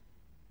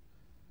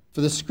 For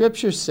the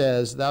scripture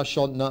says, thou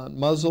shalt not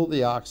muzzle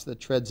the ox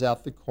that treads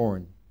out the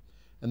corn,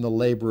 and the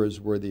laborer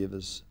is worthy of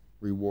his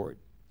reward.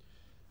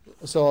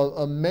 So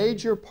a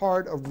major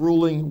part of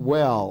ruling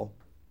well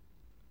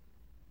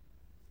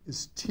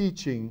is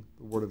teaching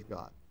the Word of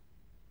God,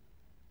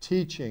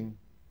 teaching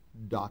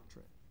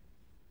doctrine.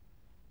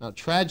 Now,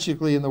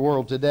 tragically in the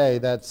world today,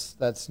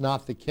 that's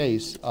not the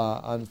case,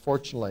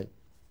 unfortunately.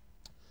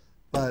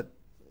 But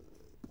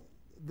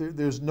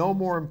there's no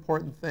more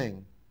important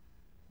thing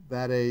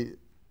that a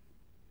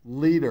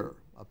leader,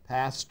 a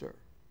pastor,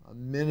 a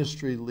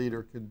ministry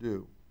leader can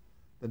do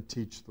than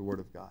teach the Word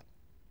of God.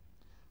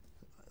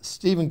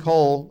 Stephen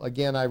Cole,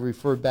 again, I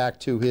refer back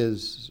to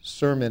his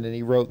sermon, and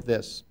he wrote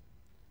this,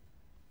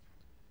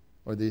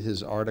 or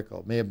his article.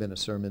 It may have been a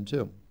sermon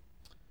too.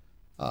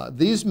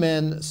 These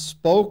men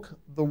spoke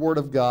the Word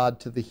of God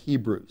to the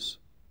Hebrews.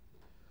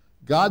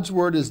 God's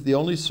Word is the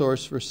only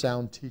source for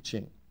sound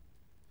teaching.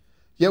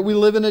 Yet we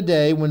live in a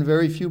day when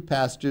very few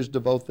pastors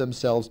devote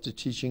themselves to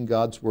teaching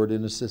God's Word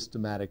in a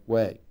systematic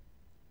way.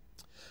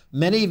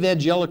 Many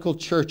evangelical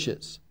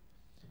churches,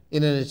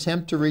 in an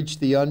attempt to reach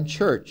the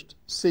unchurched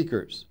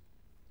seekers,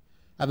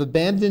 have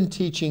abandoned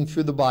teaching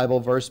through the Bible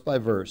verse by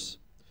verse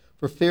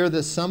for fear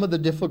that some of the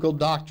difficult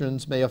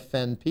doctrines may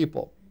offend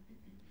people.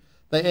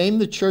 They aim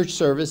the church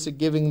service at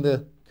giving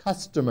the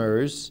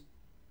customers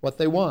what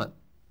they want,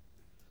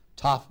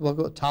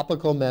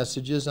 topical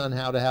messages on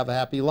how to have a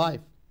happy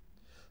life.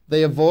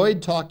 They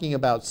avoid talking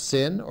about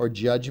sin or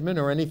judgment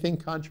or anything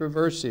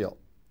controversial.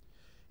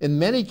 In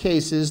many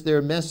cases,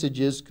 their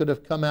messages could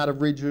have come out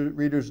of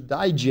Reader's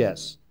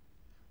Digest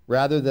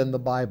rather than the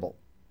Bible.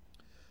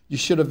 You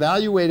should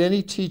evaluate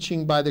any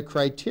teaching by the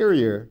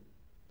criteria: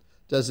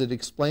 does it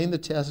explain the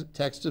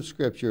text of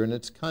Scripture in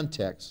its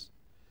context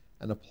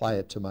and apply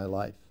it to my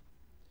life?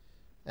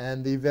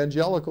 And the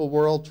evangelical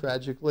world,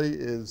 tragically,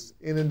 is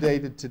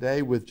inundated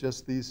today with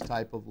just these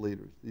type of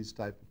leaders, these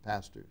type of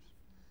pastors,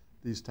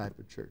 these type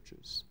of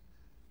churches,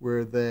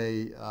 where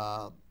they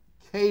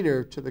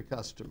cater to the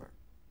customer.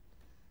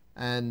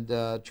 And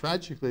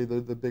tragically,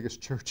 they're the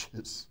biggest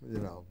churches,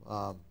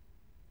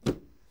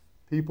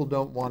 people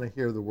don't want to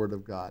hear the Word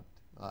of God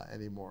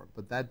anymore.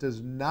 But that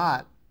does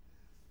not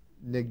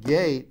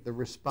negate the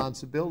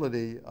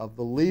responsibility of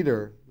the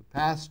leader, the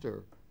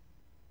pastor,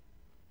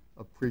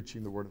 of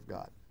preaching the Word of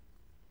God.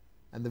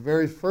 And the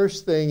very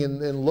first thing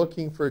in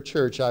looking for a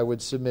church, I would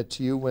submit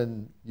to you,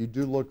 when you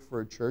do look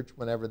for a church,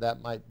 whenever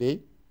that might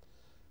be,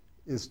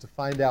 is to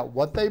find out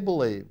what they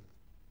believe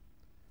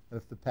and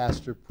if the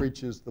pastor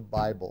preaches the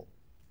Bible,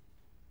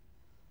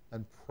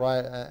 and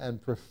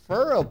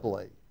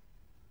preferably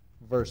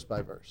verse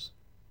by verse.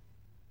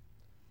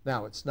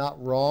 Now, it's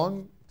not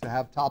wrong to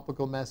have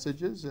topical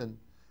messages,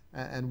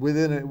 and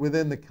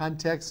within the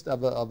context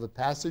of a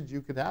passage,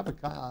 you could have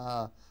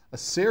a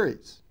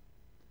series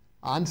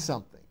on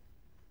something,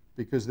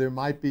 because there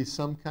might be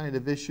some kind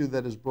of issue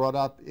that is brought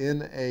up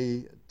in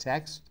a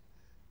text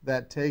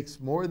that takes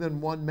more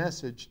than one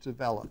message to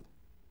develop.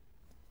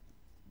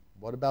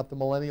 What about the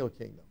millennial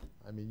kingdom?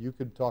 I mean, you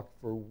could talk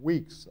for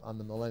weeks on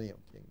the millennial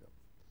kingdom.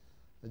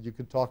 And you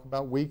could talk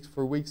about weeks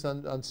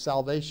on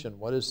salvation.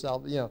 What is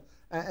salvation?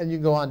 And you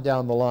can go on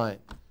down the line.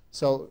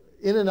 So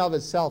in and of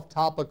itself,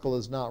 topical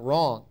is not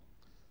wrong.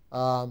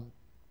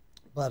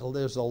 But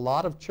there's a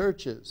lot of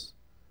churches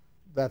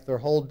that their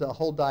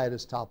whole diet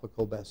is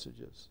topical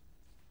messages.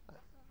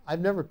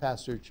 I've never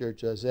pastored a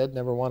church, as Ed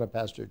never want to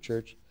pastor a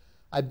church.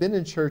 I've been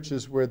in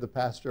churches where the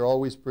pastor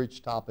always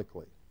preached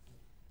topically.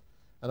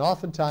 And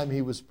oftentimes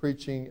he was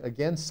preaching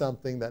against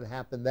something that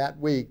happened that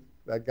week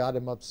that got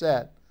him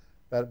upset,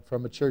 that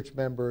from a church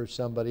member or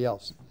somebody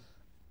else.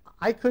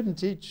 I couldn't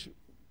teach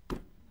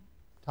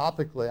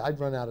topically. I'd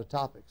run out of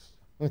topics.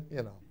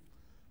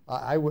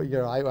 I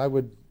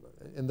would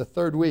in the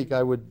third week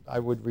I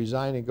would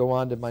resign and go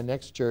on to my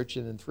next church,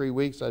 and in 3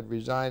 weeks I'd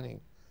resign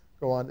and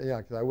go on,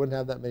 because I wouldn't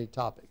have that many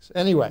topics.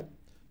 Anyway,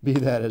 be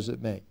that as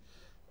it may.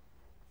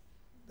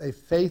 They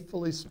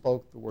faithfully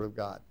spoke the Word of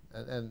God.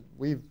 And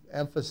we've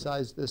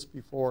emphasized this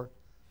before.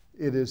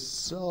 It is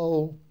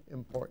so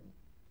important,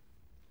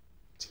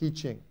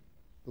 teaching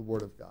the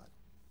Word of God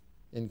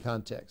in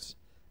context.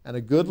 And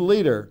a good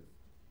leader,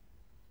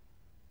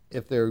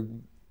 if they're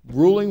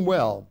ruling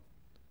well,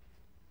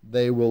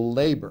 they will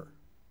labor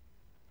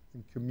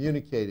in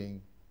communicating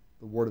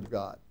the Word of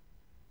God,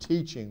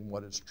 teaching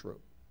what is true.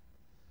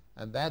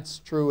 And that's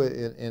true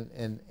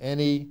in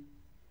any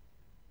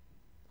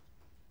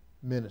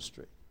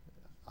ministry.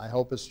 I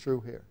hope it's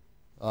true here.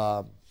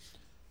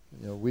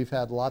 We've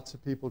had lots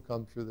of people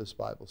come through this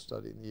Bible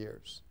study in the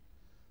years.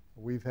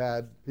 We've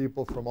had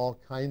people from all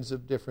kinds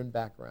of different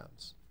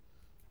backgrounds,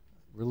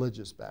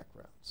 religious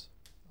backgrounds.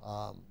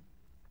 A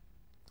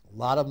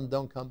lot of them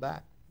don't come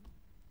back,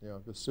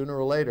 because sooner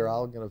or later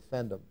I'm going to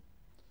offend them,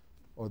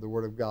 or the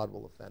Word of God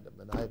will offend them.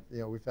 And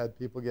we've had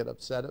people get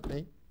upset at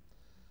me,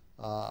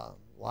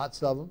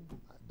 lots of them.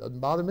 It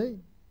doesn't bother me.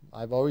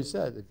 I've always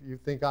said, if you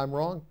think I'm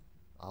wrong,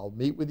 I'll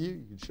meet with you.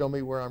 You can show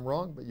me where I'm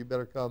wrong, but you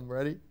better come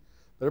ready.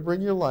 Better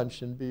bring your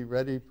lunch and be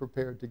ready,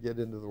 prepared to get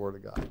into the Word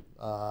of God.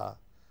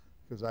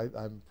 Because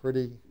I'm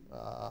pretty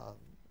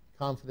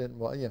confident.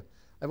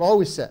 I've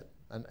always said,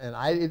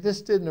 and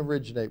this didn't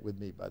originate with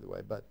me, by the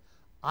way, but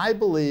I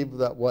believe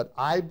that what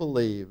I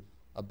believe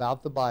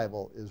about the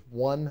Bible is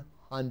 100%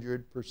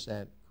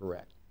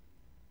 correct.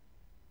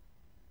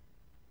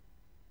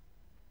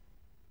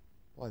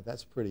 Boy,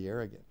 that's pretty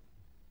arrogant.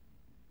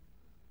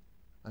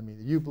 I mean,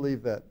 you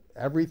believe that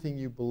everything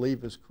you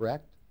believe is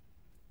correct?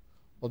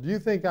 Well, do you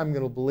think I'm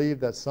going to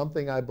believe that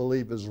something I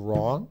believe is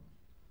wrong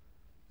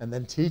and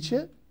then teach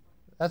it?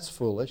 That's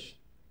foolish.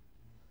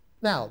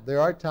 Now,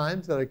 there are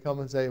times that I come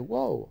and say,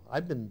 whoa,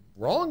 I've been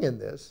wrong in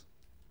this.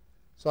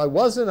 So I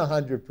wasn't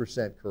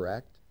 100%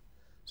 correct.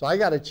 So I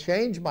got to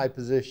change my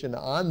position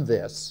on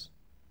this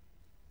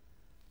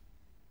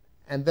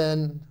and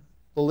then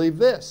believe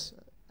this.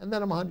 And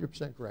then I'm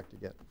 100% correct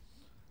again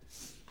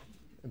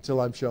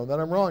until I'm shown that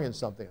I'm wrong in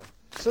something.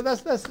 So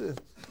that's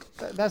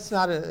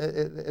not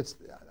it's.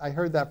 I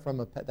heard that from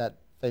that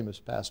famous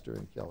pastor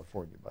in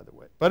California, by the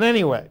way. But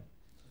anyway,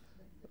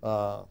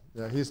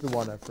 he's the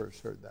one I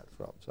first heard that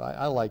from. So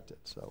I liked it.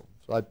 So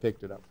I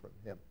picked it up from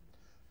him.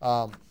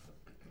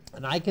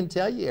 And I can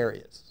tell you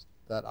areas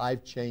that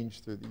I've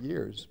changed through the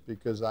years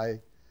because I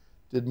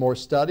did more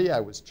study. I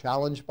was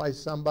challenged by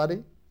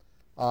somebody.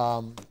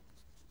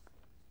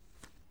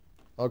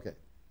 Okay.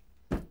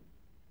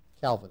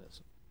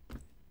 Calvinism.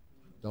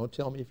 Don't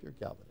tell me if you're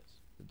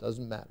Calvinist. It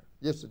doesn't matter.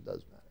 Yes, it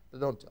does matter, but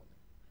don't tell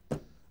me.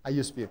 I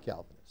used to be a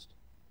Calvinist,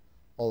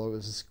 although I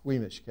was a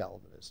squeamish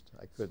Calvinist.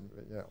 I couldn't,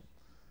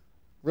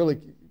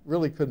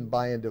 really couldn't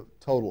buy into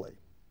it totally.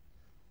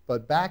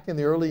 But back in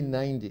the early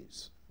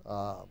 90s,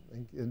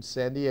 in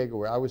San Diego,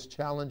 where I was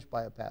challenged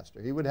by a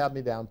pastor, he would have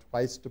me down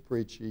twice to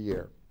preach a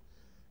year.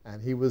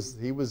 And he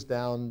was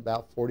down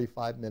about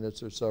 45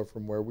 minutes or so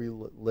from where we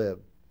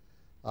lived.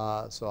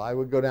 So I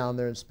would go down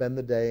there and spend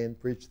the day and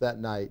preach that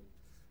night.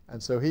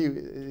 And so he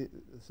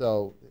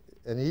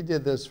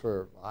did this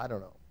for,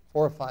 4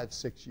 or 5,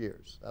 6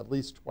 years. At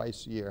least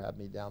twice a year had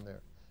me down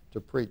there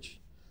to preach.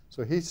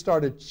 So he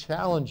started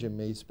challenging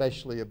me,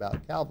 especially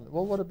about Calvin.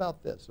 Well, what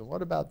about this? And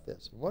what about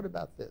this? And what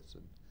about this?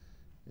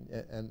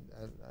 And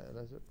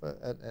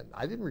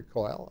I didn't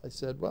recoil. I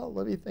said, well,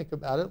 let me think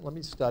about it. Let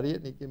me study it.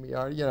 And he gave me,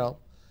 I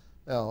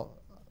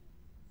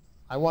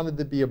wanted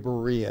to be a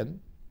Berean,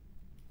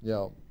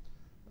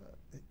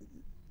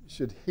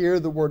 should hear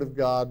the Word of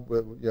God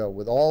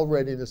with all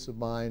readiness of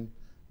mind,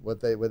 what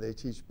they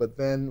teach, but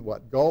then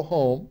go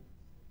home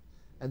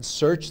and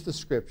search the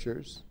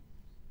Scriptures,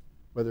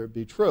 whether it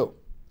be true.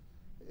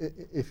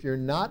 If you're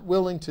not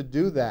willing to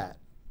do that,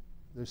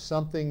 there's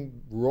something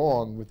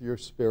wrong with your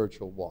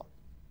spiritual walk.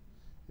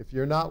 If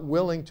you're not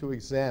willing to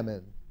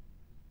examine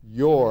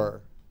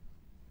your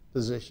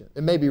position,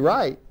 it may be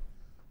right,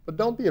 but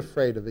don't be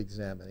afraid of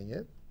examining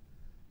it.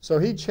 So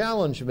he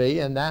challenged me,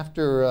 and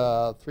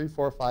after 3,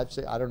 4, 5,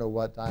 6, I don't know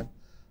what time,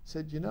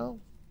 said,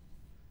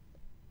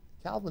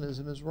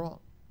 Calvinism is wrong.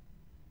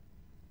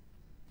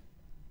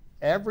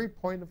 Every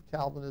point of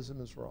Calvinism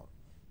is wrong.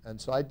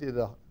 And so I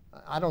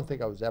don't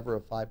think I was ever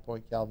a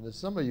 5-point Calvinist.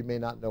 Some of you may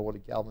not know what a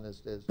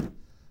Calvinist is.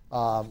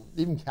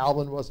 Even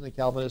Calvin wasn't a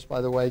Calvinist,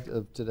 by the way,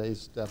 of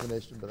today's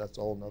definition, but that's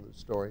a whole other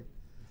story.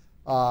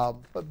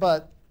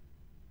 But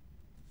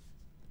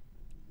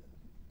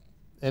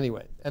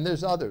anyway, and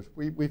there's others.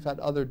 We've had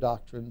other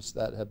doctrines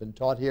that have been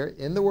taught here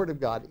in the Word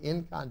of God,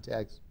 in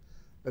context.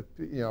 But,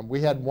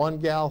 we had one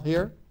gal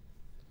here,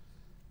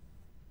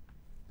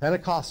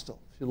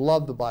 Pentecostal. She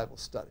loved the Bible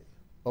study.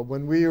 But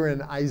when we were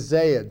in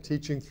Isaiah,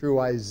 teaching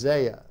through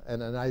Isaiah,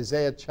 and in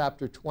Isaiah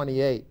chapter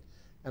 28,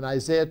 and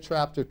Isaiah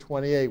chapter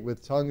 28,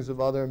 with tongues of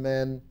other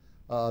men,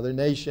 other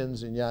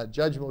nations, and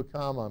judgment will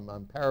come.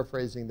 I'm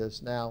paraphrasing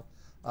this now.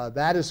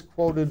 That is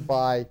quoted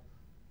by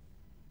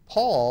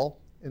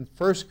Paul in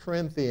 1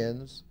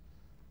 Corinthians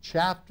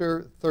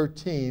chapter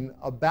 13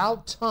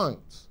 about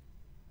tongues.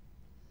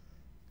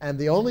 And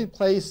the only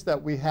place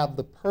that we have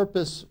the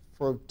purpose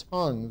for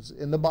tongues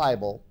in the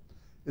Bible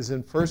is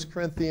in 1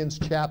 Corinthians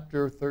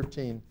chapter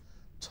 13.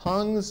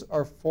 Tongues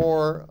are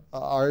for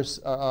our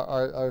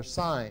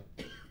sign,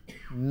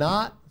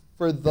 not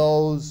for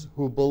those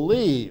who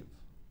believe,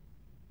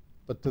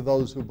 but to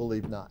those who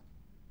believe not.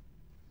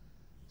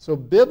 So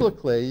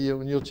biblically,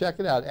 when you'll check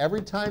it out,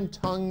 every time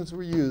tongues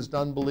were used,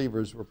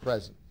 unbelievers were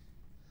present.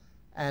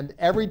 And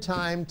every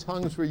time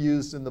tongues were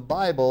used in the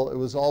Bible, it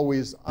was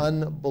always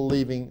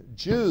unbelieving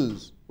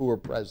Jews who were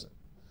present.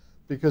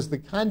 Because the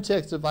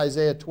context of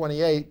Isaiah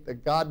 28,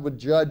 that God would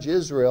judge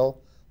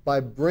Israel by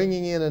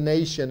bringing in a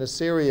nation,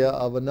 Assyria,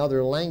 of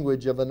another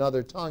language, of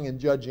another tongue, and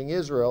judging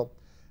Israel.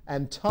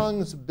 And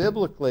tongues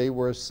biblically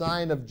were a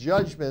sign of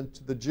judgment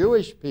to the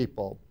Jewish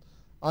people,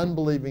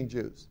 unbelieving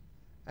Jews.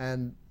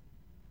 And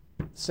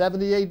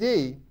 70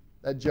 AD,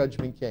 that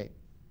judgment came,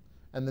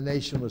 and the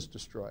nation was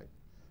destroyed.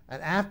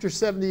 And after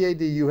 70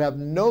 AD, you have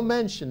no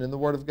mention in the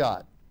Word of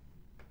God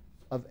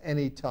of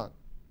any tongue,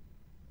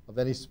 of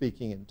any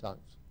speaking in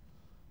tongues.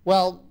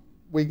 Well,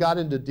 we got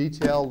into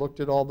detail, looked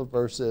at all the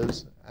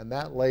verses, and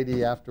that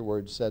lady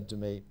afterwards said to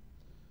me,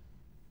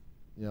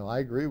 I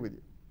agree with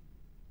you.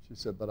 She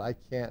said, but I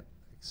can't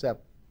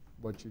accept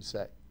what you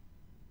say.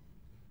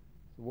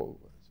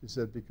 She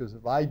said, because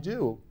if I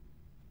do,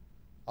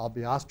 I'll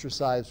be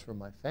ostracized from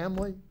my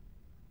family,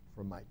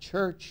 from my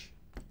church.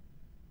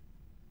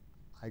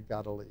 I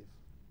got to leave.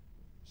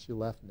 She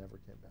left and never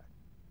came back.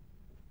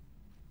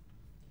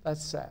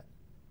 That's sad.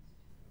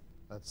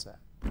 That's sad.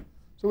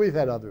 So we've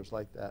had others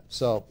like that.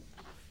 So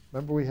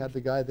remember we had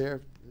the guy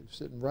there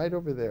sitting right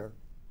over there.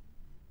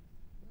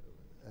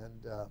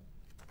 And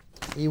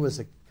he was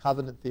a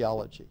covenant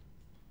theology.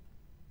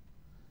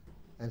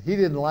 And he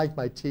didn't like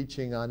my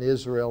teaching on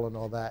Israel and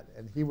all that.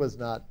 And he was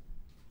not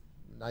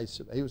nice.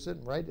 He was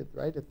sitting right at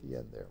the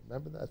end there.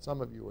 Remember that?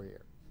 Some of you were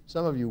here.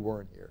 Some of you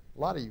weren't here.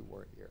 A lot of you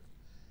weren't here.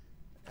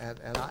 And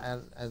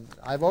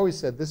I've always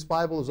said this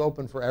Bible is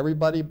open for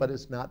everybody, but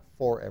it's not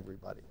for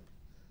everybody.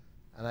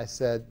 And I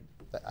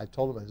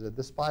told him, I said,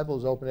 this Bible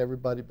is open to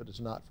everybody, but it's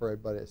not for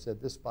everybody. I said,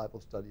 this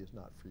Bible study is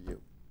not for you.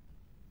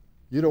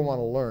 You don't want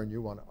to learn,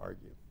 you want to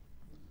argue.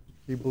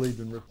 He believed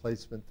in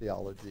replacement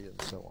theology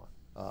and so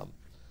on.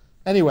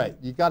 Anyway,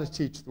 you got to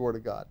teach the Word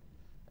of God.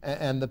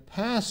 And the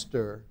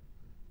pastor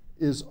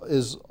is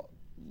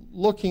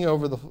looking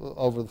over the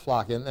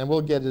flock, and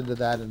we'll get into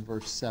that in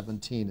verse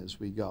 17 as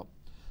we go.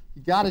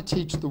 You got to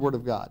teach the Word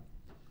of God.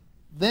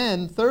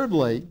 Then,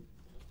 thirdly,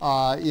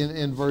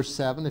 in verse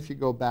 7, if you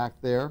go back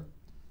there,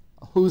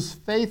 whose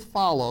faith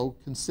follow,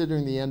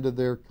 considering the end of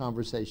their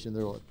conversation,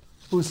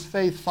 whose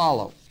faith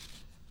follow.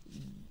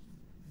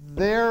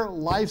 Their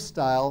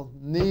lifestyle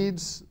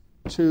needs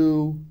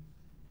to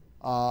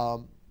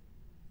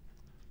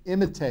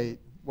imitate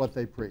what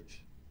they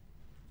preach.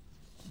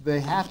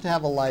 They have to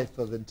have a life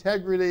of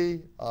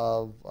integrity,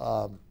 of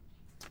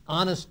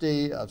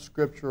honesty, of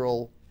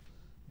scriptural,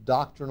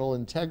 doctrinal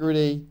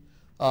integrity.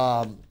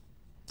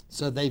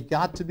 So they've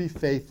got to be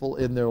faithful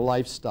in their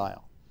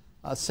lifestyle.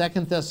 2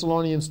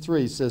 Thessalonians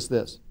 3 says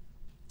this,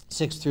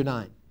 6 through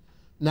 9.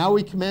 Now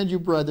we command you,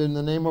 brethren, in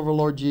the name of our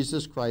Lord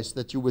Jesus Christ,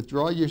 that you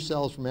withdraw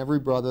yourselves from every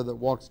brother that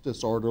walks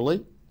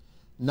disorderly,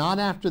 not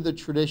after the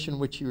tradition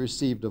which you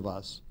received of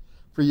us.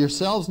 For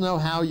yourselves know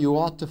how you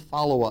ought to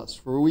follow us,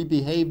 for we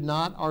behaved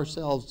not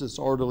ourselves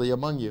disorderly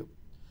among you.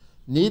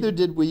 Neither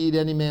did we eat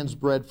any man's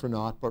bread for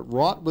naught, but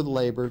wrought with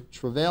labor,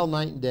 travail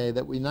night and day,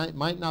 that we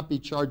might not be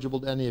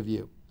chargeable to any of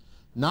you.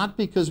 Not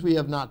because we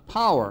have not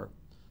power,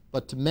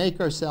 but to make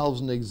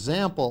ourselves an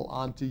example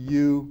unto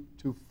you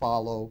to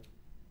follow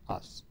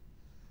us.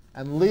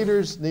 And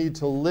leaders need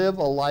to live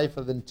a life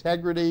of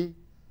integrity,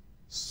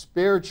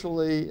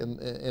 spiritually,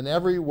 in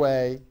every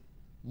way,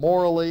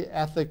 morally,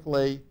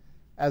 ethically,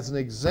 as an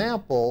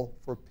example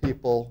for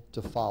people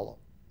to follow.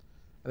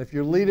 And if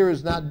your leader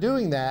is not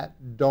doing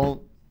that,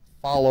 don't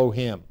follow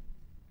him.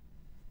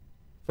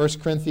 1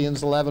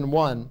 Corinthians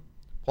 11:1,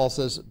 Paul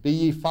says, be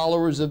ye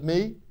followers of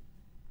me,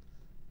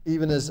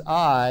 even as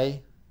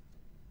I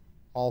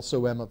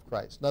also am of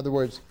Christ. In other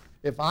words,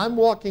 if I'm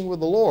walking with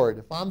the Lord,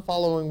 if I'm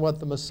following what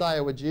the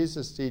Messiah, what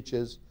Jesus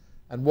teaches,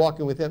 and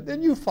walking with him,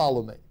 then you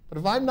follow me. But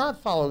if I'm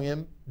not following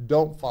him,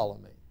 don't follow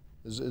me,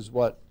 is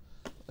what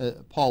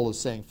Paul is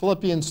saying.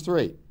 Philippians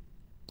 3.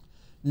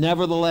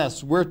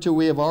 Nevertheless, whereto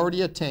we have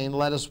already attained,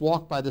 let us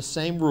walk by the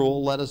same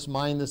rule, let us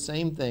mind the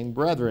same thing.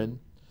 Brethren,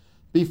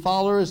 be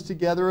followers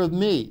together of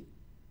me,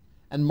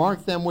 and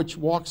mark them which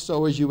walk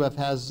so as you have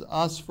has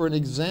us for an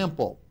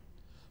example.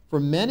 For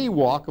many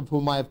walk, of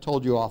whom I have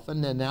told you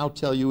often, and now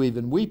tell you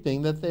even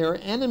weeping, that they are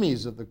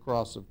enemies of the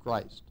cross of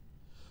Christ,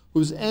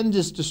 whose end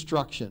is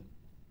destruction,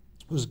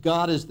 whose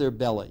God is their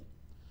belly,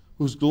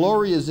 whose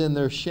glory is in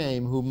their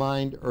shame, who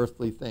mind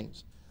earthly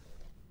things.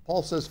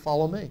 Paul says,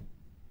 follow me.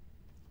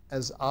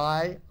 As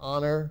I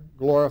honor,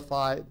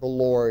 glorify the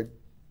Lord,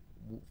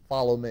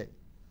 follow me.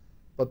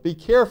 But be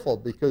careful,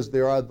 because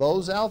there are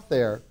those out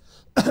there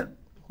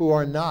who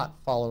are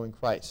not following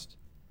Christ.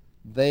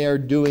 They are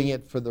doing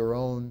it for their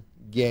own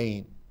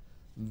gain.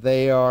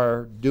 They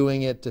are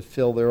doing it to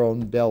fill their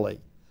own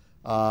belly,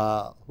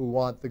 who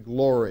want the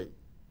glory.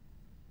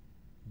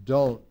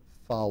 Don't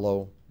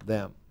follow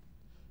them.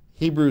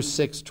 Hebrews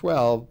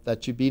 6:12,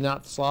 that you be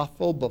not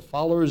slothful, but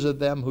followers of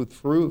them who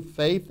through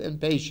faith and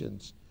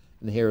patience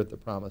inherit the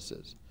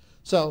promises.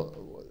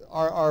 So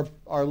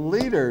our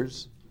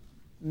leaders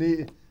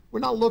we're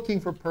not looking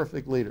for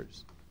perfect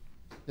leaders.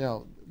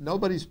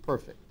 Nobody's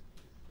perfect.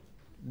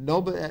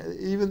 Nobody,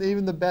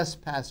 even the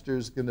best pastor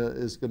is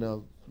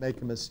gonna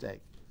make a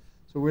mistake.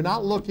 So we're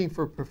not looking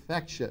for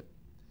perfection,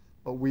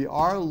 but we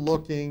are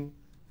looking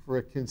for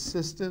a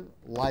consistent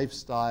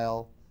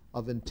lifestyle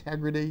of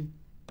integrity,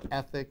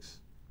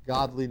 ethics,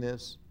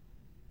 godliness,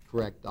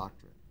 correct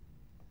doctrine.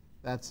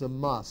 That's a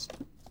must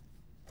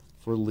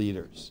for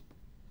leaders.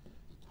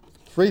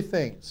 3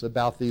 things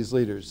about these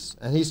leaders.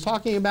 And he's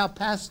talking about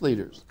past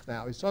leaders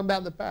now. He's talking about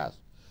in the past.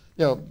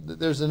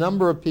 There's a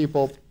number of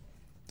people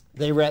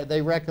they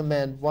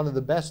recommend one of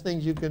the best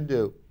things you can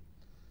do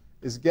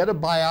is get a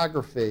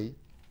biography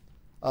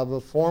of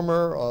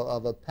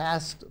a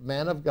past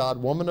man of God,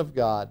 woman of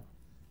God,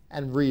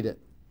 and read it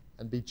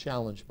and be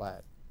challenged by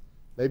it.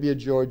 Maybe a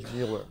George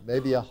Mueller,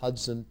 maybe a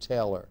Hudson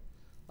Taylor,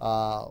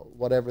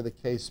 whatever the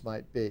case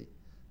might be.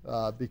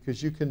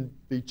 Because you can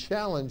be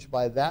challenged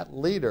by that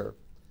leader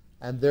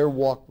and their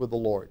walk with the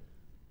Lord.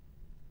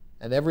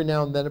 And every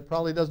now and then it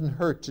probably doesn't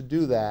hurt to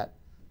do that,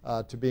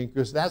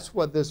 because that's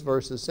what this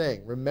verse is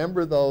saying.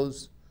 Remember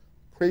those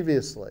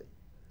previously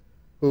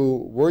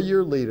who were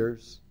your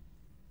leaders,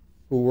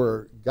 who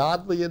were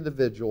godly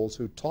individuals,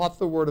 who taught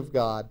the Word of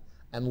God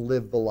and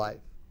lived the life.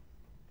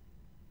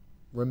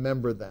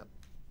 Remember them,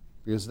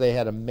 because they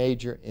had a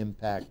major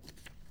impact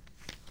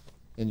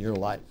in your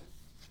life.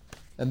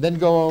 And then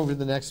go over to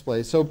the next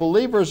place. So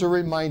believers are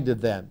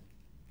reminded then,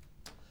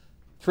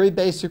 3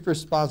 basic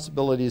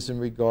responsibilities in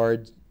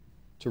regard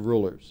to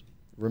rulers.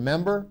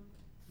 Remember,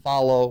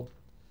 follow,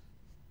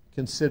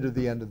 consider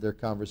the end of their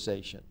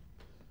conversation.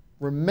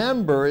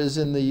 Remember is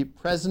in the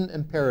present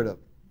imperative.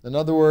 In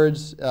other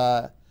words,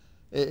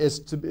 is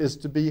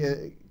to be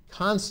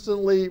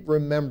constantly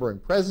remembering.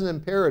 Present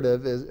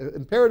imperative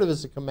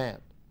is a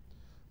command.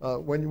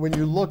 When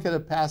you look at a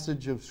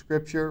passage of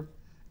Scripture,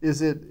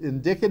 is it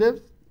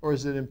indicative or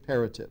is it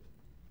imperative?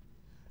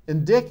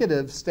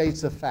 Indicative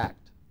states a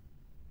fact.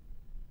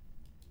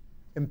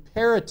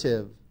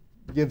 Imperative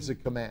gives a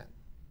command.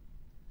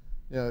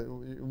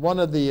 One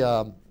of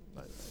the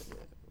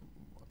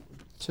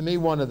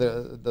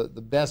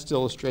best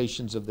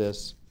illustrations of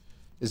this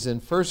is in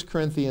 1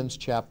 Corinthians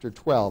chapter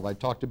 12. I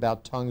talked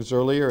about tongues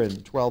earlier in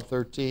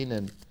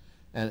 12:13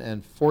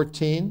 and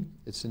 14.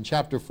 It's in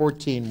chapter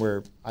 14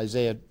 where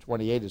Isaiah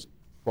 28 is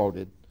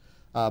quoted.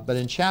 But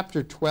in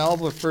chapter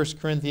 12 of 1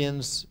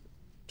 Corinthians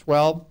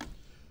 12,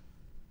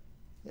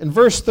 in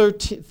verse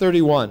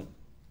 31,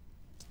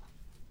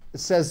 it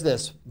says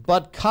this,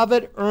 "But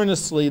covet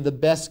earnestly the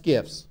best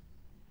gifts."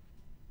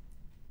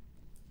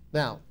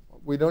 Now,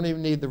 we don't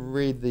even need to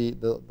read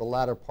the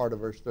latter part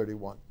of verse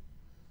 31.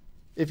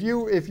 If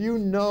you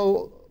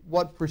know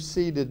what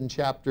preceded in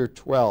chapter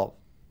 12,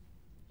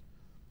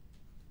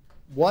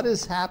 what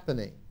is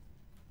happening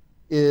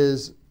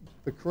is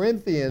the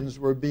Corinthians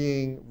were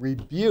being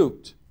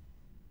rebuked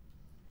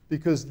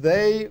because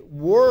they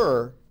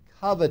were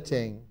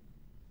coveting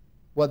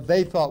what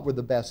they thought were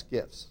the best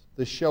gifts,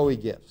 the showy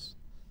gifts,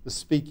 the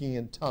speaking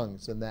in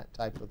tongues and that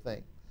type of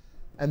thing.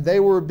 And they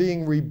were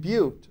being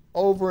rebuked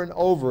over and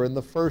over in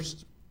the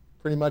first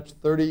pretty much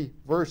 30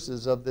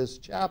 verses of this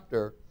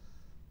chapter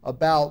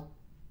about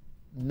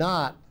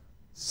not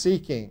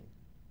seeking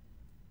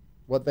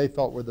what they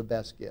thought were the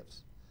best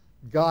gifts.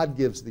 God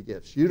gives the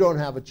gifts. You don't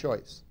have a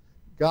choice.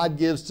 God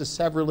gives to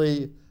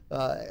severally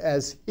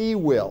as He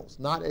wills,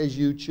 not as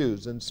you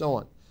choose, and so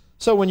on.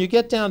 So when you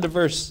get down to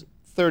verse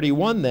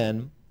 31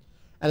 then,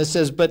 and it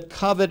says, "But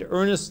covet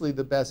earnestly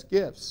the best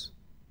gifts,"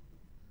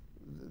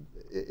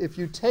 if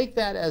you take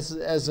that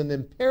as an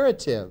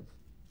imperative,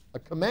 a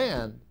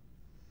command,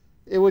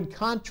 it would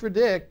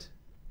contradict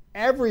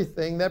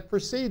everything that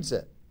precedes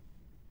it.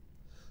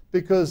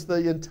 Because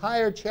the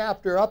entire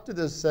chapter up to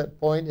this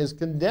point is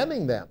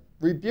condemning them,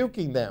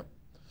 rebuking them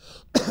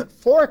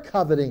for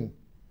coveting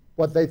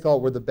what they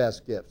thought were the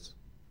best gifts.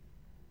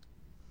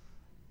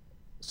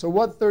 So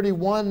what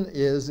 31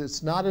 is,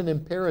 it's not an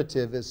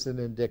imperative, it's an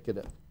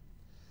indicative.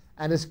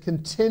 And it's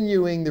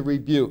continuing the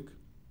rebuke.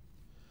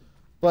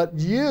 But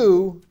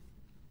you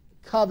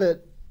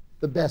covet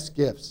the best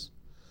gifts.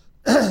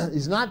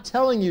 He's not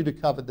telling you to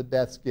covet the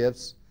best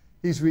gifts.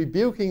 He's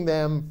rebuking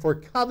them for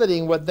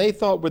coveting what they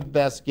thought were the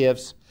best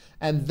gifts.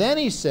 And then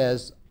he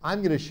says, I'm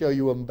going to show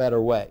you a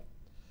better way.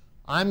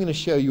 I'm going to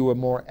show you a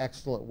more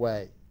excellent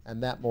way.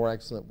 And that more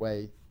excellent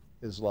way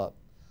is love.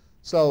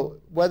 So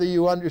whether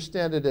you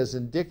understand it as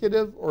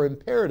indicative or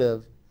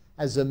imperative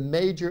has a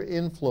major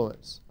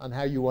influence on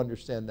how you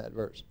understand that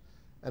verse.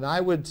 And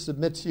I would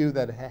submit to you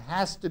that it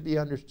has to be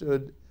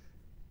understood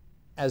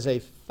as a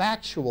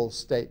factual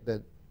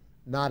statement,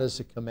 not as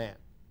a command.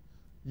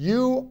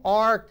 You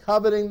are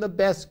coveting the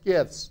best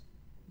gifts.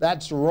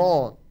 That's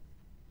wrong.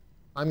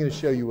 I'm going to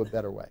show you a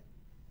better way.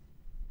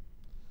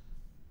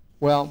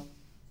 Well,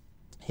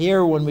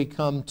 here when we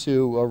come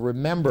to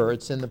remember,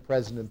 it's in the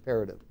present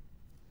imperative.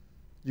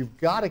 You've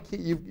got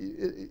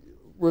to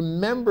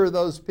remember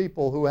those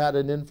people who had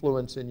an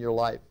influence in your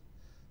life.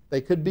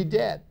 They could be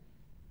dead.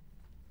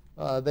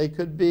 They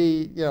could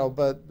be,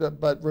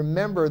 but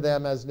remember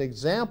them as an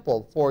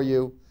example for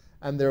you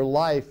and their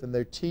life and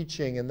their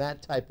teaching and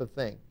that type of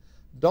thing.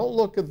 Don't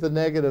look at the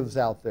negatives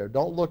out there.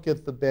 Don't look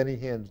at the Benny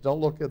Hinns. Don't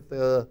look at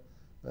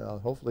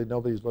hopefully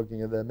nobody's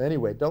looking at them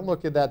anyway. Don't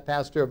look at that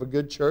pastor of a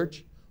good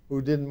church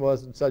who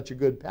wasn't such a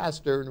good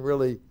pastor and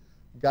really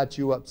got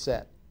you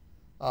upset.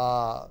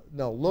 No,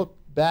 look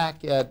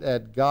back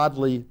at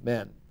godly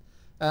men.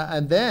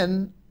 And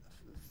then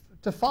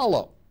to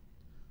follow.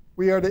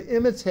 We are to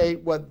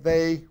imitate what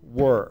they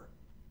were.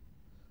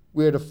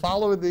 We are to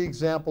follow the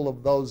example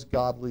of those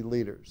godly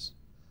leaders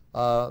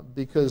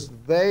because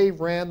they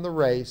ran the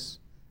race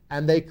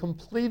And they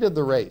completed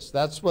the race.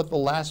 That's what the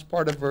last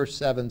part of verse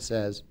 7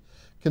 says.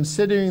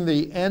 Considering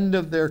the end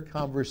of their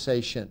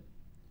conversation.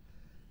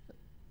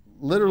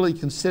 Literally,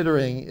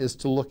 considering is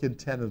to look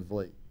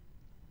attentively,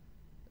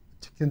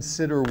 to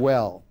consider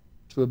well,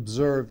 to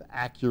observe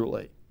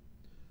accurately.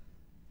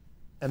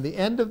 And the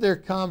end of their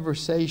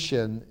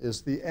conversation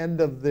is the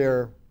end of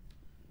their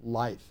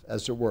life,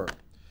 as it were.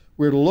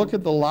 We're to look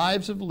at the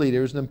lives of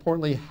leaders and,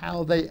 importantly,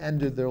 how they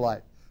ended their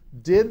life.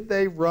 Did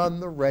they run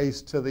the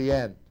race to the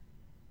end?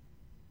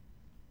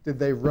 Did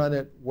they run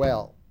it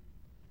well?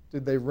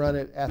 Did they run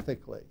it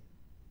ethically?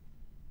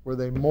 Were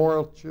they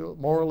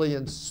morally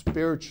and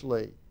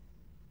spiritually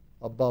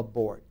above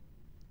board?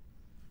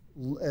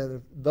 And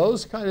if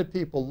those kind of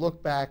people,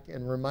 look back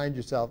and remind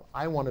yourself,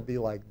 I want to be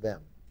like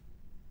them.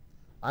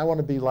 I want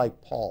to be like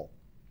Paul.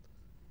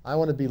 I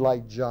want to be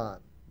like John,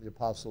 the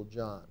Apostle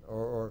John,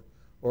 or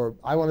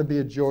I want to be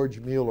a George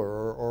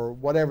Mueller, or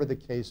whatever the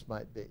case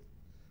might be.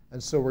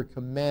 And so we're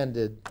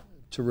commanded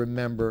to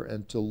remember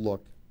and to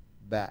look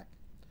back.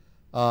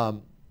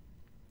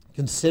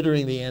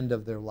 Considering the end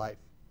of their life,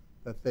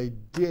 that they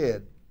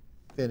did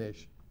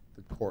finish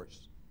the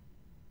course.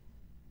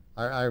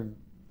 I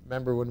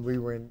remember when we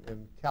were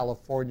in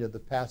California, the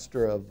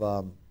pastor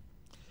of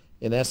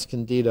in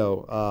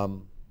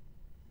Escondido,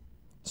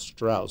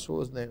 Strauss, what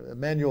was his name?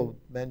 Emmanuel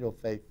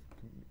Faith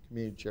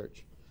Community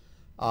Church.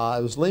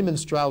 It was Lehman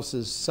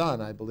Strauss's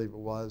son, I believe it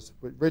was,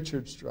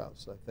 Richard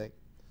Strauss, I think.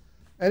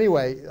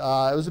 Anyway, it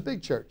was a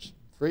big church,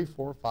 3,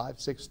 4, 5,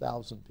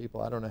 6,000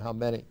 people. I don't know how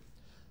many.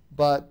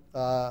 But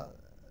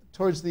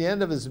towards the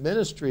end of his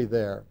ministry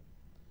there,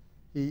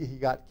 he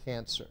got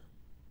cancer.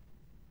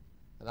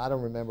 And I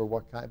don't remember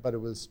what kind, but it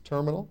was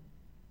terminal.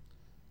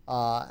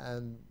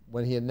 And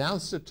when he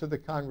announced it to the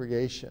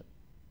congregation,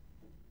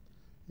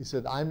 he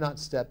said, I'm not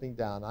stepping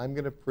down. I'm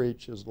going to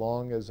preach as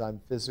long as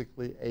I'm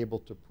physically able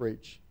to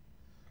preach.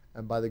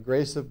 And by the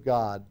grace of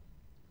God,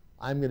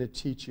 I'm going to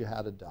teach you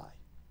how to die.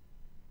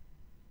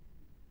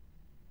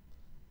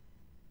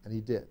 And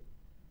he did.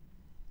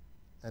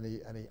 And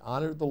he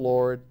honored the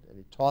Lord, and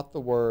he taught the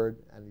Word,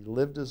 and he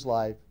lived his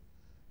life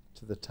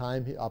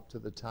up to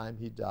the time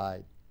he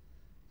died.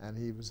 And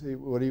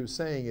what he was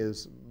saying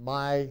is,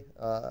 my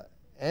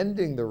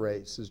ending the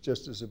race is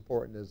just as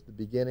important as the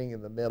beginning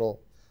and the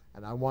middle.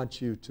 And I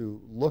want you to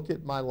look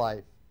at my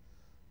life,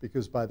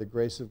 because by the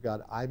grace of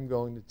God, I'm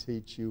going to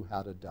teach you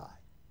how to die.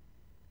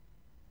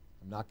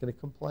 I'm not going to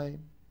complain.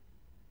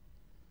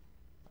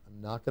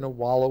 I'm not going to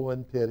wallow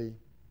in pity.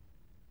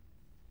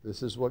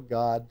 This is what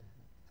God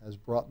has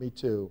brought me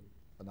to,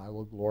 and I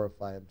will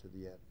glorify him to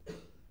the end.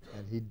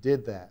 And he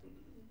did that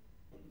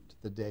to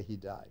the day he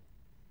died,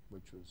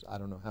 which was, I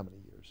don't know how many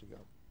years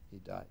ago he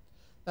died.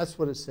 That's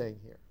what it's saying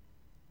here.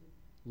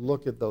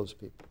 Look at those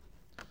people.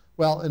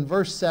 Well, in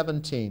verse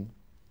 17,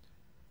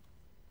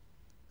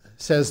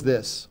 it says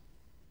this,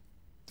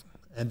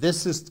 and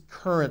this is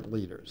current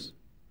leaders.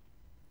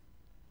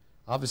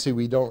 Obviously,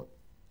 we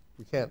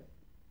can't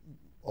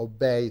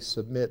obey,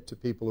 submit to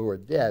people who are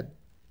dead.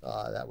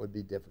 That would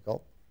be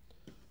difficult.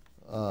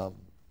 I'm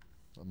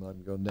not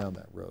even going down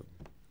that road.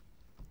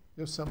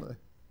 You know,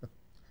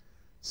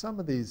 some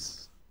of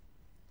these,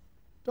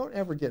 don't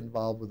ever get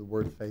involved with the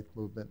Word Faith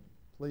movement.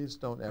 Please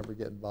don't ever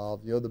get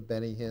involved. You know, the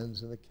Benny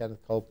Hinns and the Kenneth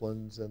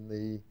Copelands and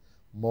the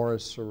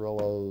Morris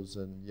Cirillos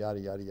and yada,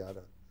 yada,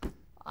 yada.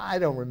 I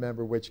don't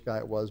remember which guy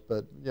it was,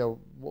 but, you know,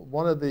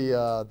 one of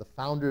the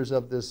founders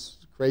of this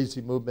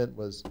crazy movement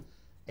was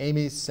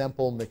Amy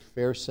Semple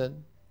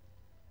McPherson.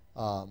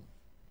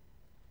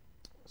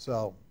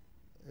 So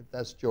if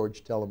that's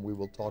George, tell him we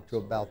will talk to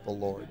him about the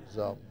Lord.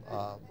 So,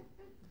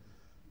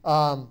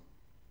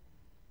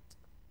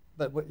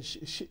 but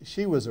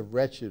she was a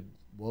wretched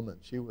woman.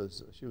 She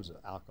was an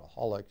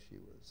alcoholic. She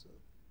was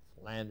a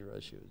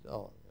philanderer. She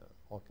was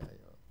okay.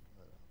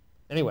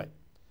 Anyway,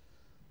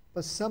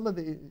 but some of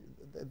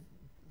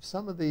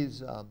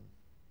these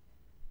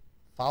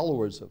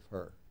followers of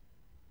her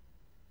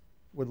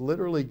would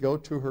literally go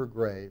to her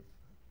grave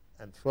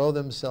and throw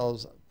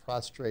themselves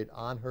prostrate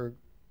on her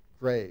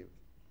grave,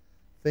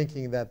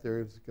 thinking that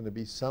there's going to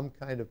be some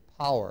kind of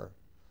power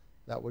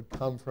that would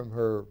come from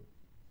her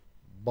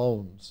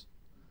bones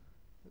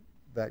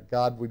that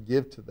God would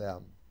give to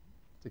them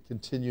to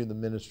continue the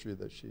ministry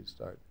that she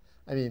started.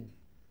 I mean,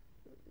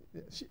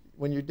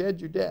 when you're dead,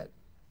 you're dead.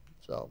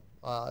 So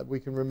we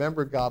can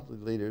remember godly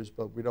leaders,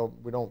 but we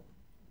don't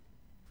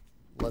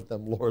let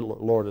them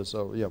lord us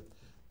over. You know,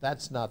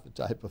 that's not the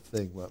type of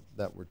thing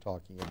that we're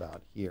talking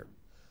about here.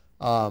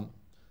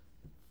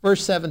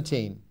 Verse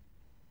 17,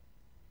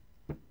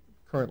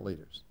 current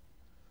leaders.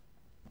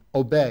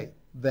 Obey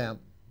them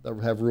that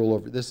have rule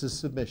over you. This is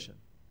submission.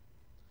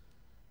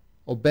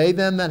 Obey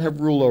them that have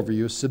rule over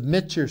you.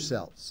 Submit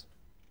yourselves.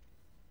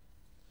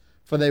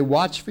 For they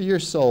watch for your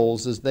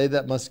souls as they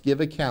that must give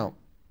account,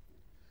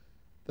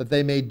 that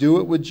they may do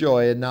it with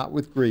joy and not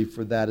with grief,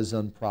 for that is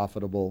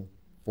unprofitable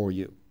for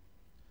you.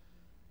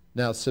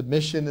 Now,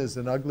 submission is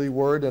an ugly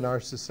word in our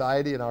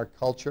society, in our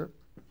culture,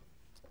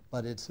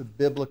 but it's a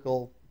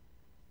biblical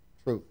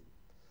truth.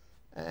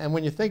 And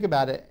when you think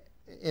about it,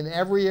 in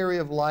every area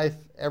of life,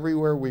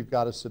 everywhere, we've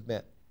got to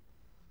submit.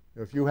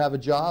 If you have a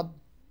job,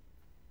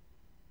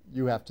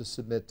 you have to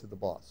submit to the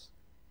boss.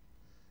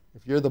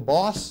 If you're the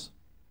boss,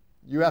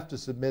 you have to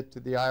submit to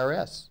the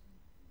IRS,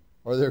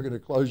 or they're going to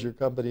close your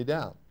company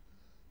down,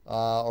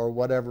 or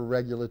whatever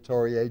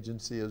regulatory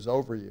agency is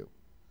over you.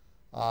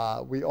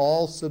 We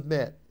all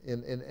submit.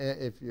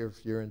 If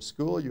you're in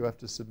school, you have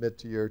to submit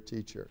to your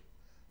teacher.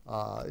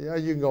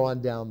 You can go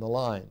on down the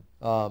line.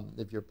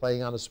 If you're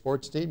playing on a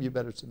sports team, you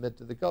better submit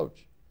to the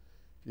coach.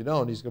 If you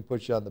don't, he's going to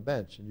put you on the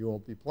bench and you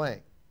won't be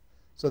playing.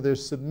 So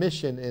there's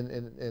submission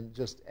in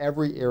just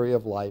every area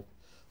of life.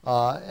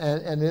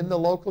 And in the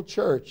local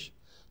church,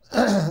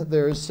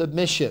 there is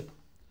submission.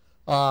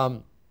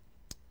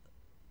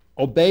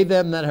 Obey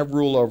them that have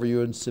rule over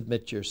you and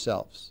submit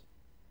yourselves.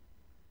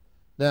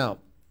 Now,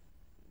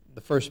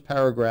 the first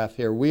paragraph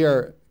here, we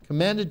are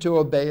commanded to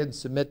obey and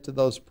submit to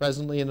those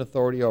presently in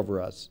authority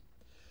over us.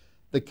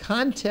 The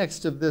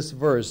context of this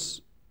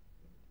verse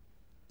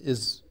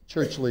is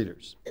church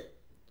leaders.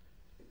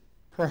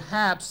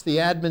 Perhaps the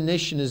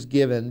admonition is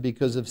given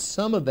because of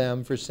some of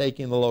them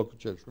forsaking the local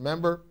church.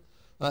 Remember,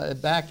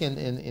 back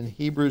in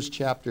Hebrews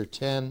chapter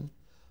 10,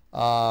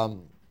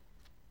 and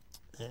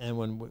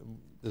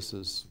this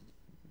is,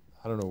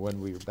 I don't know when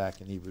we were back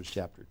in Hebrews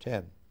chapter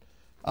 10,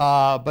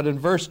 but in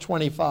verse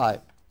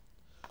 25,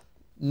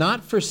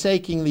 not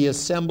forsaking the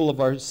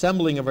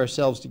assembling of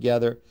ourselves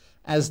together,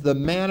 as the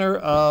manner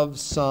of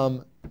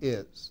some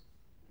is.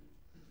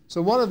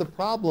 So one of the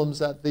problems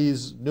that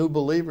these new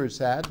believers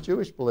had,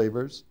 Jewish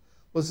believers,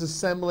 was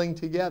assembling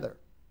together.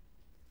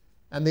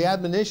 And the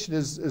admonition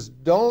is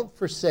don't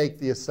forsake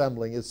the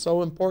assembling. It's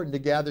so important to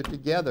gather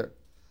together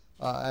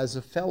as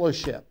a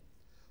fellowship.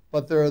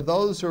 But there are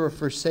those who are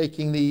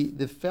forsaking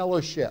the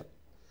fellowship.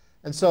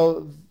 And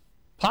so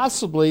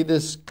possibly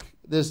this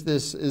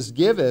is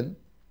given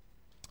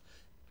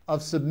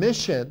of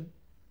submission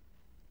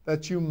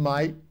that you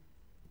might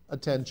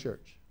attend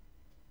church,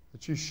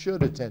 that you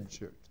should attend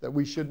church, that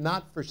we should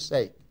not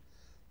forsake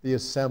the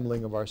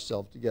assembling of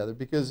ourselves together,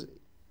 because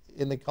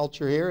in the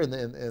culture here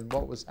and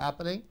what was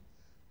happening,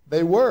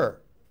 they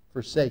were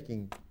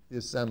forsaking the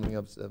assembling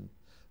of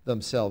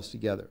themselves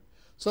together.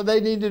 So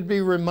they needed to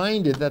be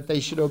reminded that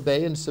they should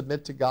obey and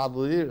submit to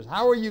godly leaders.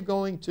 How are you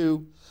going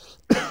to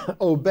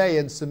obey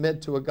and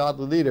submit to a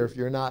godly leader if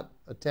you're not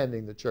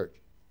attending the church?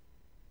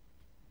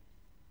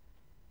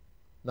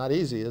 Not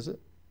easy, is it?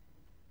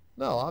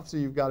 No,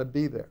 obviously you've got to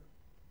be there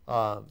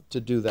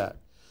to do that.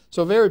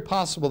 So very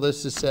possible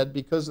this is said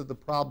because of the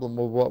problem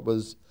of what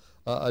was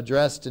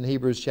addressed in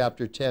Hebrews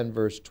chapter 10,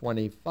 verse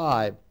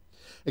 25.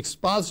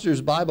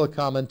 Expositor's Bible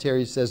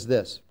commentary says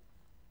this: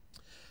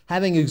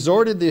 having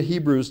exhorted the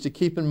Hebrews to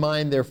keep in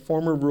mind their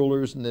former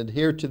rulers and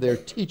adhere to their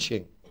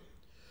teaching,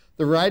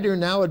 the writer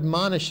now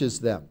admonishes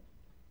them,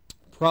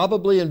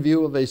 probably in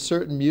view of a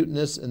certain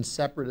mutinous and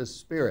separatist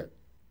spirit,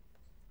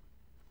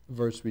 the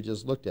verse we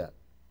just looked at,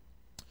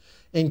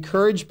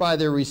 encouraged by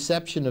their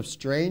reception of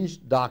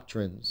strange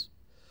doctrines,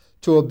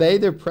 to obey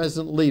their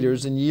present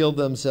leaders and yield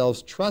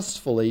themselves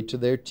trustfully to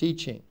their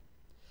teaching.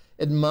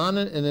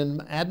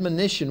 An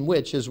admonition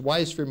which, as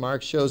Weiss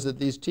remarks, shows that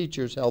these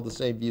teachers held the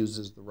same views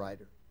as the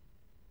writer.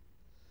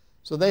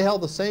 So they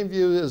held the same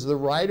view as the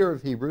writer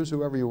of Hebrews,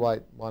 whoever you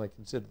might want to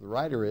consider the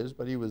writer is,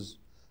 but he was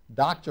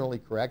doctrinally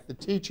correct. The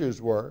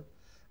teachers were.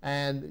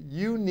 And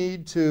you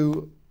need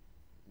to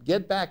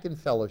get back in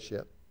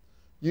fellowship.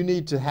 You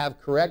need to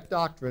have correct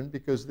doctrine,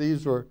 because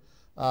these were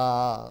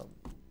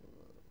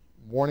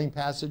warning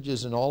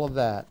passages and all of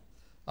that,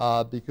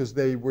 because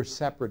they were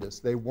separatists.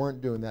 They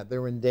weren't doing that. They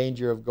were in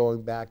danger of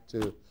going back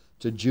to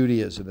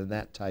Judaism and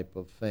that type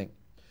of thing.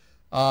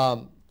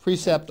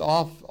 Precept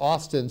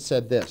Austin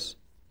said this: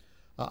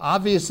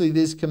 obviously,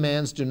 these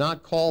commands do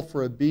not call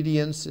for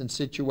obedience in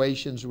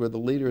situations where the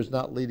leader is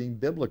not leading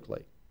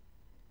biblically.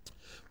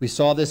 We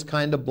saw this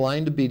kind of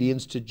blind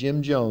obedience to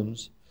Jim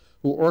Jones,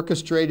 who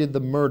orchestrated the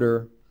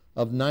murder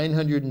of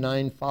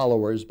 909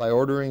 followers by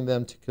ordering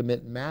them to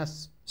commit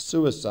mass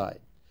suicide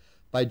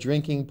by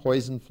drinking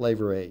poison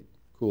flavor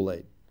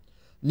Kool-Aid.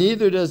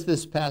 Neither does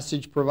this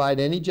passage provide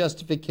any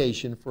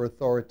justification for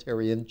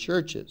authoritarian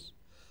churches,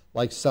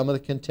 like some of the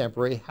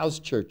contemporary house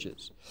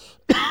churches,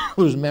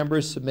 whose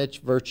members submit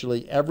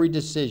virtually every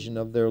decision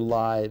of their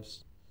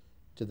lives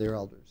to their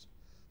elders.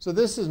 So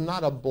this is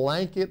not a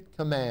blanket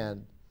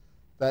command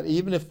that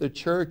even if the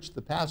church,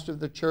 the pastor of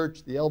the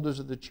church, the elders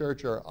of the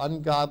church are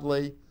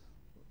ungodly,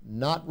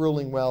 not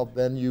ruling well,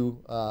 then you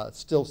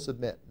still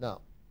submit.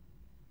 No.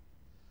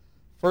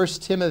 1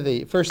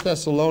 Timothy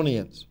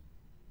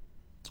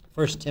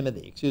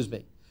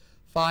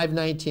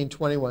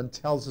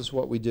 5:19-21 tells us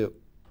what we do.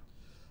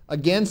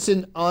 Against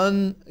an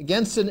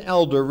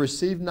elder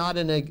receive not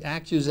an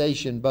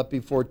accusation, but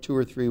before 2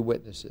 or 3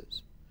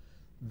 witnesses.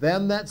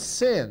 Them that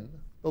sin,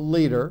 the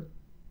leader,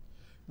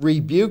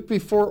 rebuke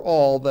before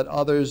all, that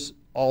others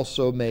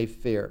also may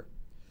fear.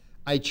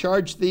 I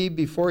charge thee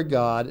before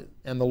God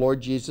and the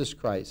Lord Jesus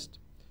Christ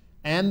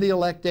and the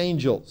elect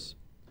angels,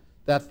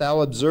 that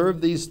thou observe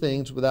these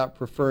things without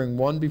preferring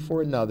one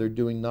before another,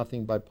 doing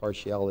nothing by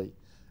partiality.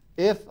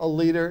 If a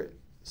leader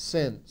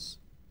sins,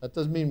 that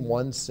doesn't mean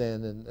one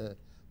sin,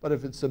 but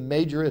if it's a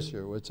major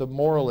issue, it's a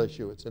moral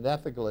issue, it's an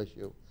ethical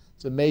issue,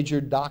 it's a major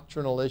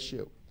doctrinal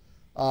issue,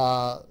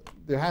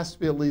 there has to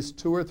be at least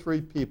 2 or 3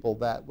 people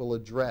that will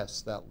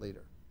address that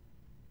leader.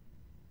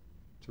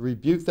 To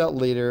rebuke that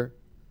leader,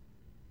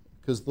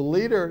 because the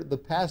leader, the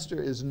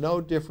pastor, is no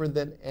different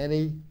than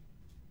any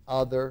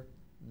other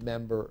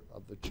member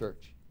of the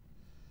church.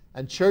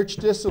 And church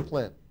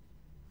discipline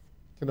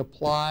can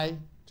apply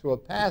to a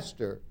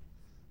pastor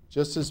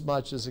just as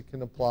much as it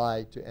can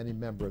apply to any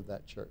member of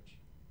that church.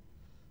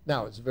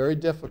 Now, it's very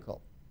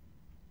difficult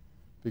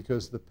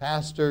because the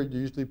pastor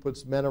usually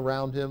puts men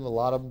around him. A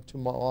lot of them too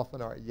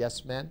often are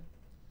yes men.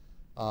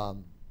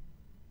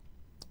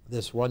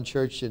 This one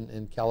church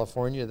in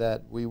California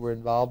that we were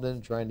involved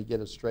in, trying to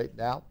get us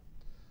straightened out,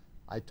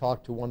 I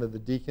talked to one of the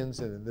deacons,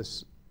 and in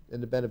this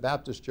Independent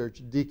Baptist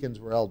church, deacons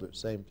were elders,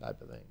 same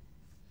type of thing.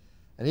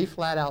 And he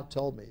flat out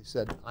told me, he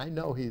said, I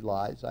know he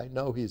lies, I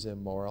know he's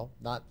immoral,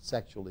 not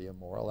sexually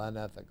immoral,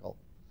 unethical.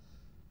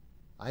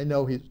 I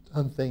know he's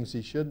done things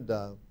he shouldn't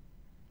have,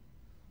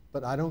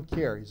 but I don't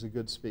care, he's a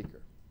good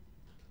speaker.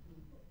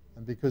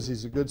 And because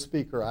he's a good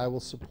speaker, I will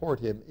support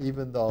him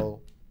even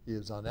though he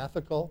is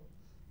unethical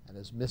and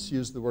has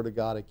misused the Word of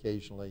God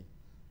occasionally.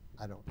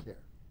 I don't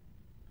care.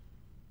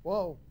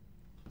 Whoa.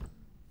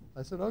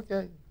 I said,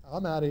 okay,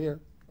 I'm out of here.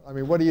 I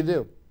mean, what do?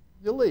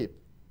 You leave.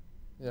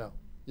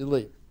 You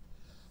leave.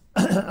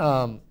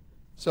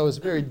 So it's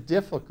very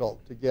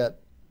difficult to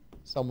get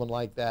someone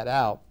like that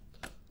out.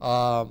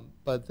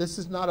 But this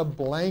is not a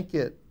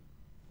blanket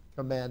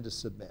command to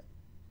submit.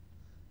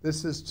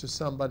 This is to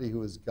somebody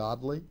who is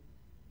godly,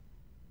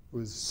 who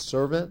is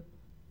servant,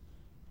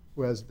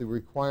 who has the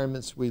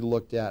requirements we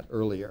looked at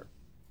earlier.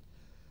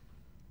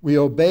 We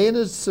obey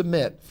and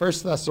submit. 1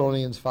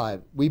 Thessalonians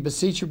 5. We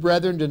beseech you,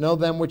 brethren, to know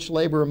them which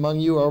labor among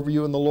you, over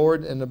you in the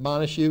Lord, and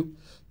admonish you,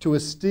 to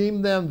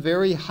esteem them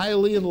very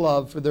highly in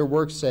love for their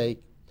work's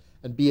sake,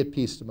 and be at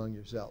peace among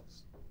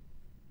yourselves.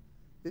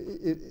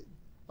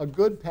 A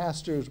good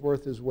pastor is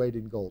worth his weight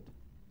in gold.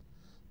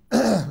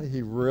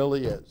 He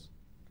really is.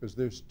 Because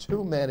there's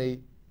too many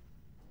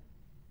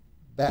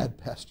bad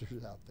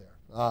pastors out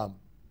there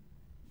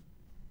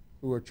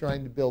who are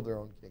trying to build their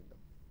own kingdom.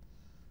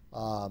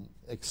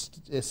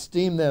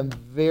 Esteem them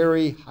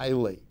very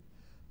highly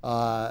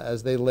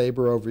as they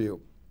labor over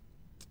you.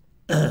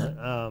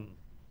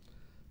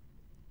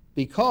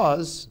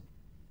 Because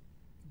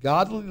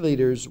godly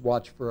leaders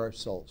watch for our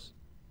souls.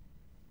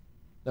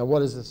 Now, what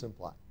does this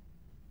imply?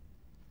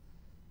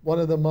 One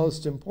of the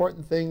most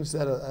important things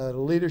that a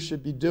leader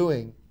should be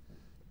doing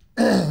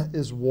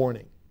is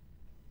warning,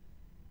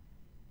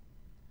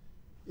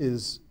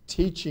 is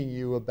teaching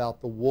you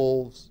about the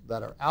wolves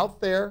that are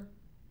out there,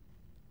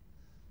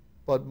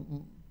 but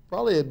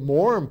probably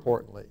more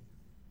importantly,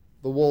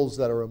 the wolves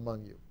that are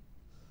among you.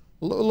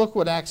 Look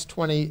what Acts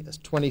 20,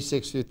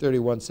 26 through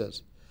 31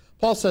 says.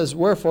 Paul says,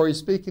 wherefore, he's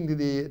speaking to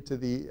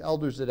the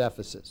elders at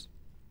Ephesus,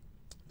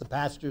 the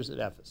pastors at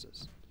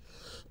Ephesus.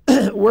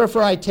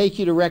 Wherefore I take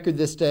you to record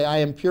this day, I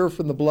am pure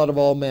from the blood of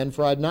all men,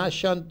 for I had not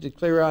shunned to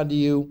declare unto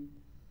you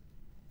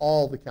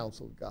all the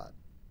counsel of God.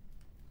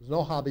 There's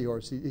no hobby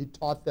horse. He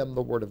taught them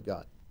the word of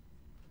God.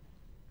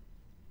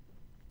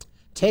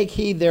 Take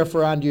heed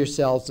therefore unto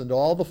yourselves and to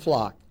all the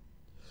flock,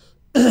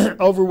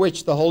 over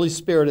which the Holy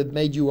Spirit hath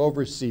made you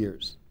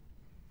overseers,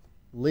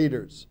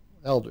 leaders,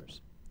 elders,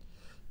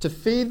 to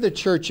feed the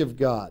church of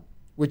God,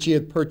 which he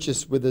hath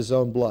purchased with his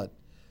own blood.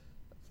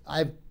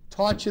 I've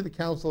taught you the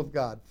counsel of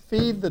God.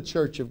 Feed the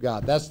church of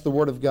God. That's the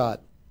word of God.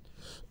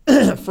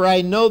 For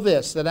I know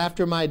this, that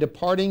after my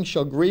departing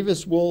shall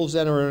grievous wolves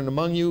enter in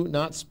among you,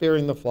 not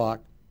sparing the flock.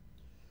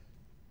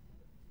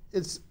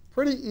 It's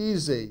pretty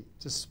easy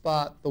to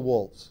spot the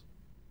wolves.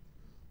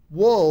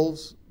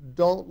 Wolves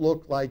don't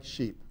look like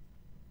sheep.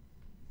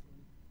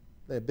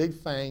 They have big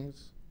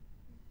fangs.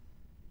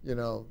 They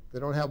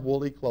don't have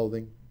woolly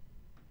clothing.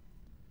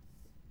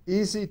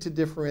 Easy to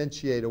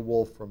differentiate a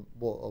wolf from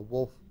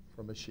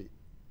a sheep.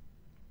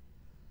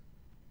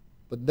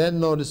 But then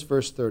notice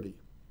verse 30.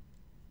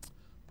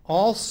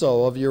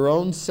 Also of your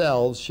own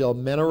selves shall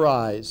men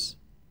arise,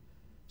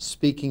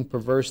 speaking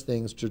perverse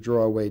things to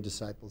draw away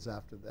disciples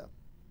after them.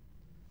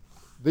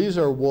 These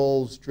are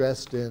wolves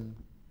dressed in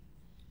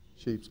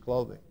sheep's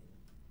clothing.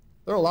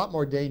 They're a lot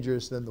more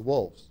dangerous than the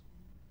wolves.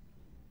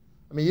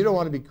 I mean, you don't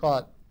want to be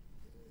caught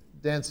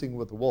dancing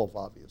with a wolf,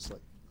 obviously.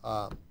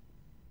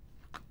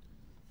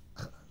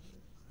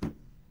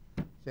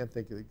 Can't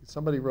think of it.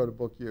 Somebody wrote a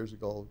book years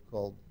ago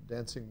called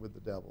Dancing with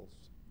the Devils.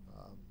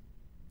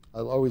 I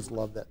always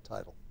loved that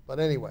title. But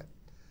anyway,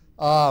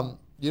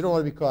 you don't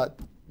want to be caught,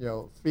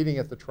 feeding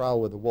at the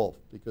trial with a wolf,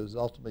 because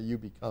ultimately you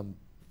become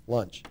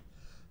lunch.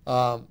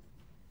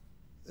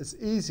 It's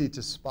easy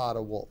to spot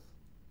a wolf.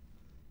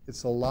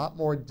 It's a lot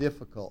more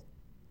difficult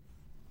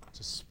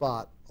to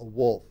spot a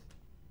wolf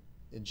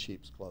in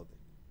sheep's clothing.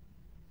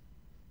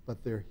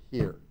 But they're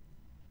here.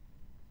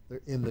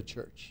 They're in the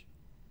church.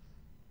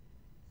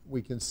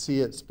 We can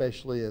see it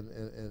especially in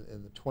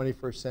the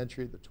 21st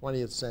century, the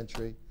 20th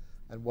century,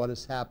 and what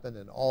has happened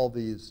and all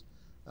these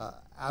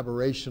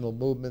aberrational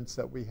movements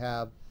that we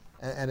have.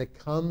 And it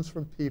comes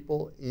from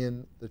people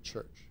in the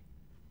church.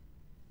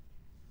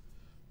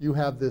 You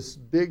have this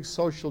big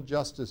social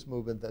justice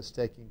movement that's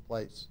taking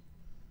place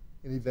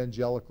in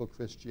evangelical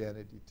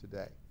Christianity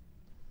today.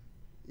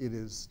 It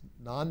is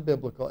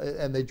non-biblical,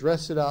 and they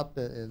dress it up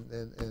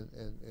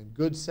in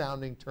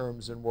good-sounding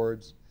terms and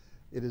words.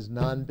 It is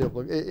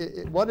non-biblical.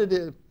 What it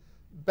is,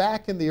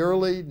 back in the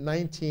early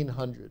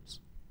 1900s,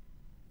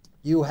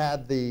 you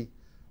had the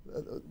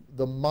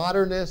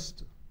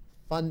modernist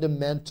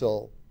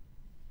fundamentalist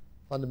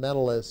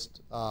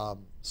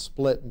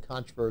split and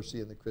controversy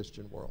in the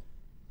Christian world.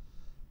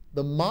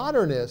 The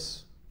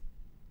modernists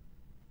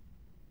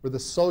were the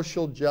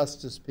social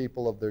justice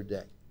people of their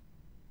day,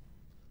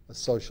 a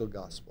social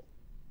gospel.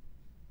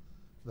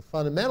 The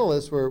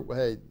fundamentalists were,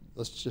 hey,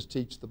 let's just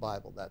teach the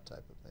Bible, that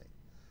type of thing.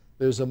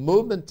 There's a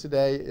movement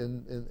today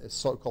in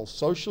so-called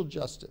social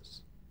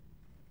justice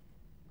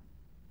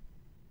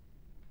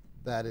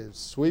that is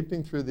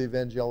sweeping through the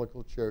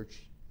evangelical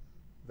church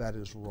that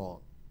is wrong.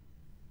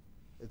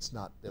 It's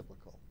not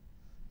biblical.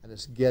 And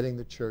it's getting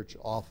the church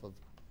off of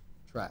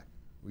track.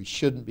 We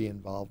shouldn't be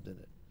involved in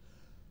it.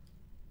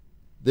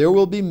 There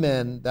will be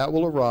men that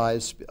will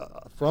arise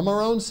from our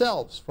own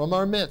selves, from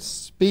our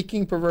midst,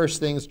 speaking perverse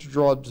things to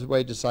draw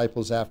away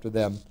disciples after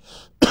them.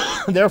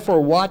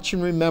 Therefore, watch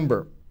and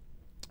remember.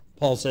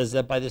 Paul says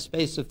that by the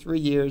space of 3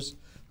 years,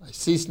 I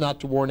cease not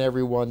to warn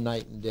everyone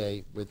night and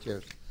day with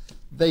tears.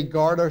 They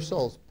guard our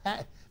souls.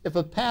 If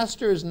a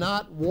pastor is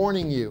not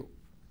warning you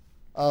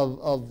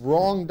of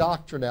wrong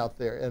doctrine out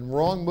there and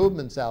wrong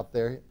movements out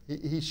there,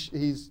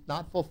 he's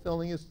not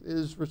fulfilling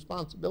his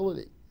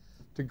responsibility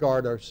to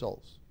guard our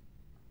souls.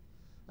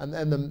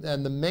 And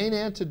the main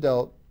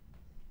antidote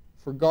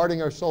for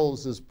guarding our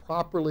souls is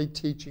properly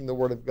teaching the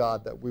Word of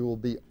God, that we will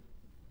be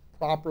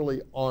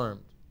properly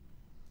armed.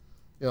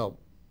 You know,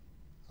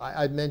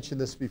 I've mentioned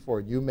this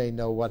before. You may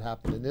know what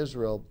happened in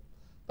Israel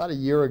about a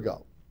year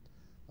ago.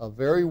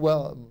 Very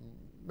well,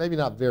 maybe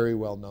not very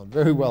well known,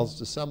 very well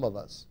to some of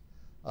us.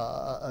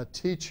 A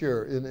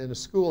teacher in a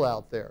school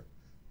out there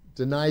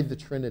denied the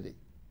Trinity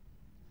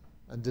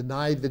and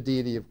denied the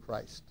deity of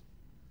Christ,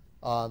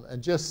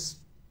 and just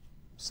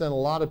sent a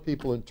lot of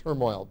people in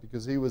turmoil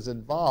because he was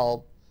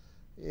involved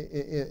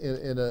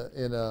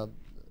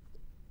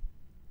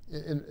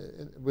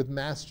with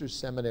Master's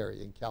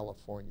Seminary in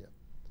California.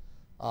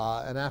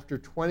 And after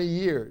 20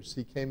 years,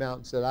 he came out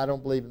and said, I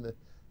don't believe in the...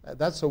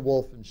 That's a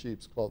wolf in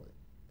sheep's clothing.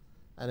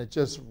 And it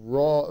just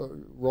rolled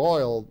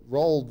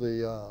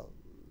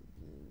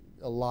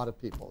a lot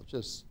of people.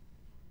 Just,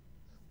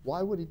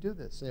 why would he do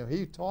this? You know,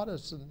 he taught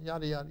us and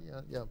yada, yada,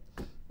 yada,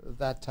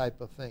 that type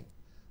of thing.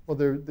 Well,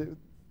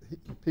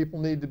 people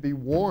need to be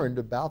warned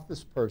about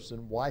this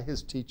person, why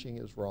his teaching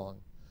is wrong,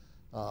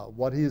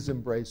 what he has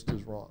embraced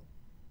is wrong.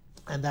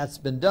 And that's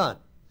been done.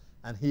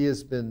 And he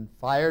has been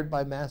fired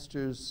by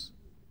Master's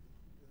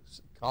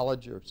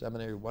College or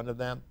Seminary, one of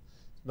them,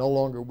 no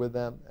longer with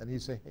them, and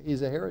he's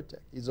a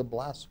heretic. He's a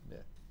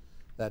blasphemer,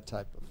 that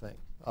type of thing.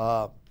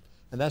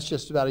 And that's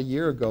just about a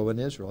year ago in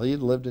Israel. He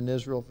had lived in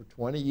Israel for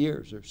 20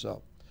 years or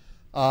so.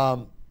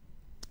 And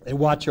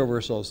watch over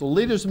our souls. So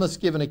leaders must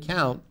give an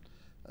account.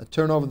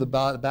 Turn over the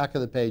back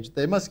of the page.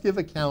 They must give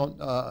account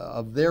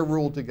of their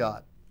rule to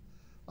God.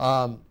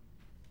 So,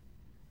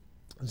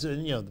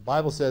 you know, the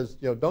Bible says,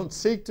 you know, don't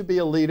seek to be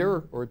a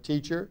leader or a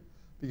teacher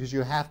because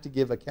you have to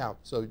give account.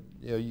 So,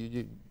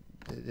 you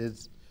know,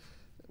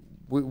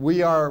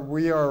 we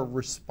are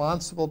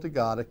responsible to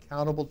God,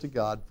 accountable to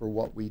God for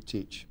what we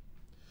teach.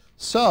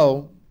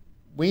 So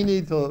we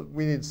need to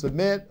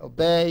submit,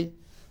 obey,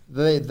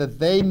 that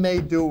they may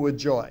do it with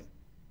joy,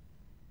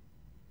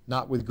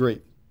 not with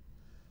grief.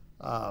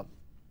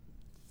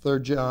 3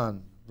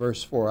 John,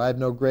 verse 4, I have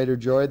no greater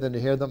joy than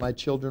to hear that my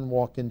children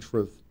walk in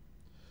truth.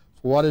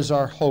 For what is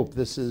our hope?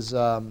 This is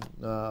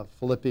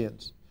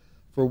Philippians.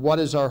 For what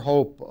is our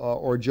hope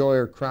or joy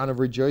or crown of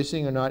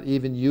rejoicing? Are not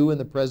even you in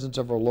the presence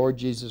of our Lord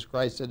Jesus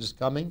Christ that is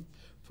coming?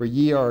 For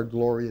ye are our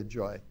glory and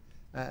joy.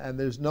 And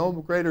there's no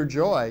greater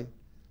joy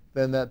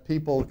than that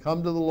people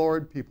come to the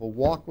Lord, people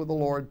walk with the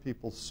Lord,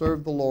 people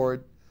serve the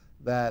Lord,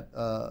 that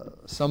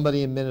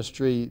somebody in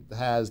ministry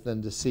has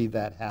than to see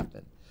that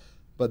happen.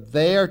 But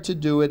they are to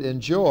do it in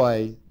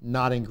joy,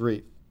 not in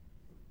grief.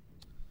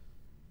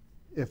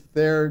 If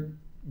they're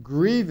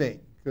grieving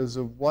because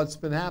of what's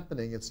been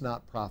happening, it's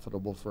not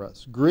profitable for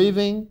us.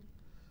 Grieving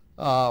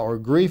or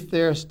grief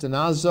there,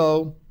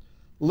 stenazo,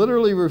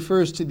 literally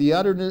refers to the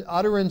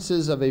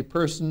utterances of a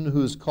person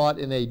who is caught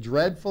in a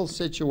dreadful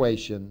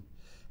situation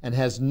and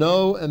has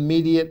no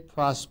immediate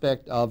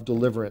prospect of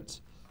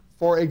deliverance.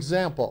 For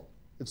example,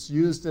 it's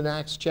used in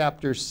Acts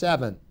chapter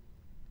 7,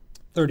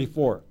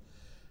 34.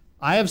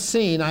 I have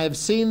seen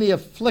the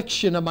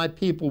affliction of my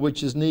people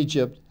which is in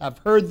Egypt, have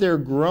heard their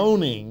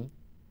groaning,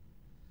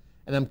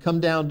 and am come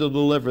down to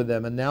deliver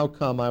them. And now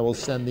come, I will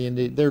send thee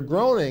indeed. Their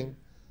groaning,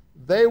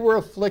 they were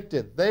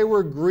afflicted. They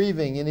were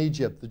grieving in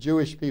Egypt, the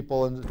Jewish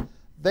people, and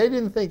they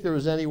didn't think there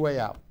was any way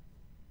out.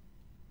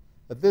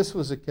 That this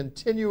was a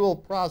continual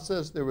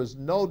process. There was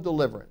no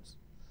deliverance.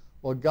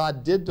 Well,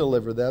 God did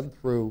deliver them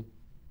through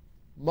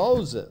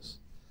Moses.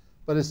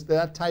 But it's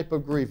that type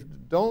of grief.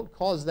 Don't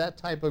cause that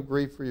type of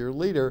grief for your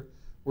leader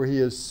where he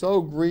is so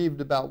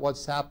grieved about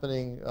what's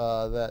happening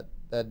that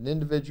an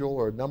individual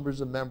or numbers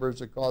of members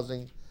are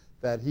causing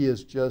that he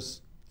is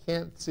just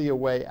can't see a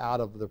way out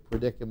of the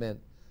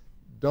predicament.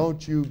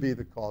 Don't you be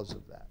the cause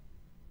of that.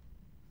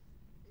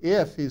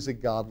 If he's a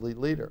godly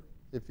leader.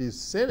 If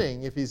he's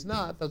sinning, if he's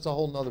not, that's a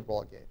whole other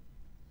ballgame.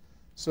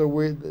 So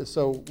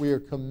we are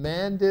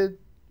commanded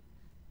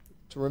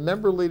to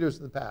remember leaders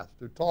in the past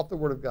who taught the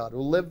Word of God,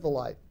 who lived the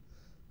life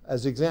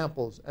as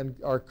examples. And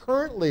our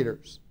current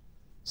leaders,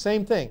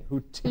 same thing,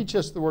 who teach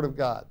us the Word of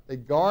God. They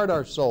guard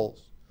our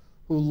souls,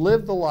 who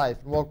live the life.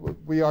 And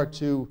we are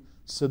to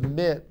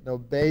submit and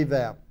obey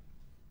them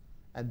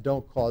and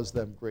don't cause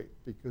them grief,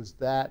 because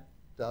that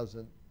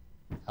doesn't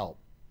help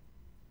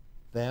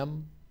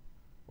them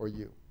or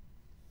you.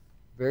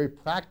 Very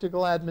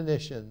practical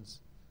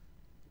admonitions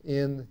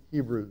in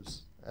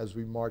Hebrews as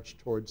we march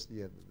towards the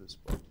end of this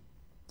book.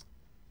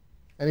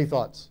 Any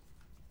thoughts?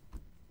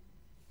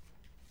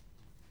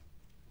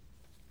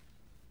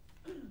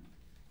 Can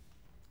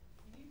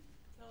you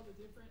tell the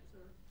difference,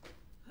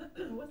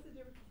 or what's the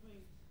difference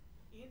between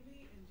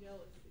envy and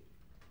jealousy?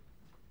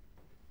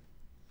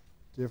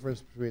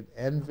 Difference between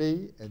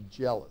envy and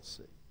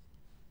jealousy.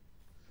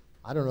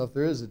 I don't know if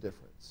there is a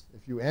difference.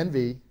 If you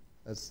envy,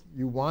 that's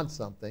you want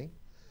something.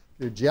 If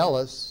you're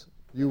jealous,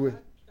 you would.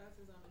 God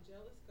says, "I'm a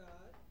jealous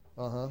God."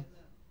 Uh-huh. And the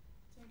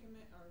Ten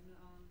Commandments,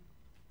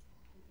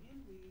 or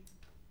envy, is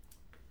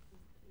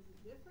it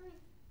different?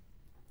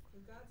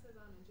 Because God says,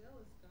 "I'm a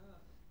jealous God."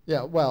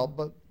 Yeah, well,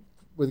 but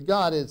with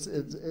God,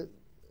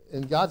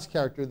 in God's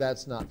character,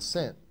 that's not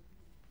sin.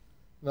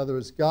 In other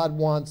words, God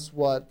wants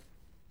what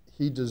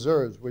He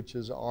deserves, which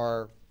is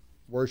our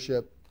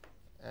worship,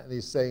 and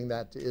He's saying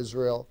that to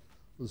Israel,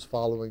 who's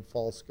following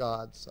false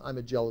gods. I'm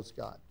a jealous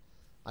God.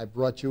 I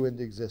brought you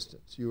into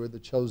existence. You are the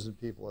chosen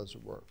people, as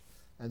it were.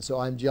 And so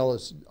I'm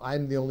jealous.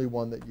 I'm the only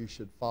one that you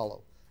should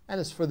follow.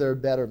 And it's for their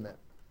betterment.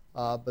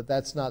 But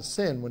that's not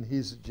sin when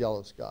He's a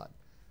jealous God.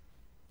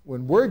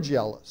 When we're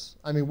jealous,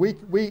 I mean, we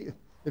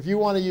if you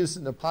want to use it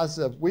in a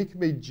positive, we can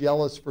be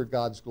jealous for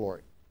God's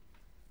glory.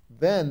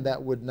 Then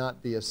that would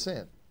not be a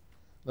sin.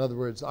 In other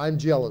words, I'm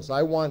jealous.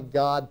 I want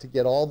God to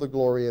get all the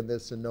glory in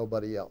this and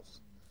nobody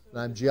else. And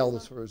I'm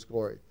jealous for His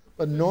glory.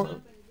 But something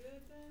good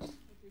then, if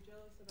you're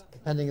jealous about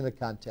depending on the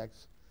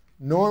context.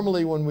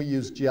 Normally when we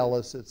use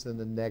jealous, it's in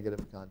the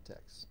negative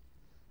context.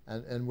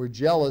 And we're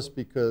jealous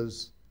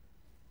because,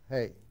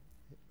 hey,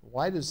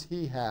 why does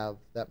he have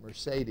that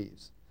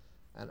Mercedes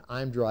and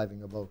I'm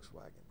driving a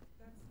Volkswagen?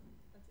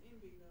 That's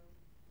envy,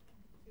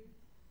 though.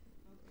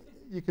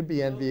 You could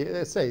be envy.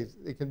 Say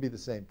it can be the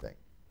same thing.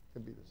 It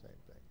can be the same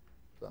thing.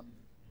 So,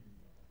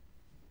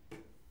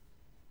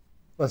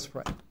 let's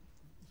pray.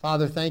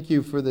 Father, thank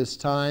you for this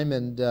time,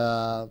 and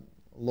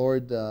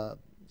Lord,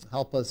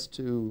 help us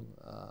to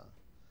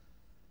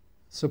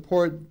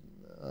support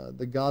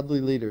the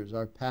godly leaders,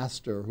 our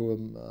pastor,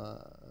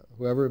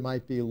 whoever it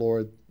might be,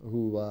 Lord,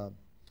 who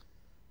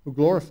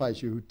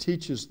glorifies you, who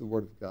teaches the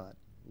Word of God,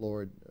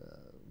 Lord.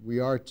 We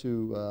are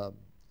to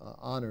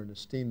honor and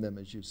esteem them,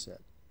 as you said.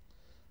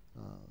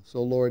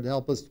 So, Lord,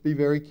 help us to be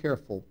very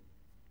careful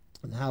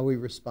in how we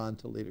respond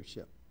to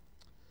leadership.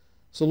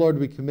 So, Lord,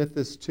 we commit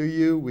this to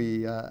you.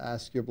 We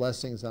ask your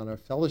blessings on our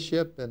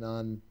fellowship and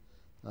on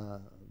the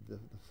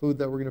food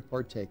that we're going to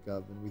partake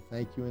of. And we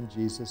thank you in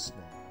Jesus' name.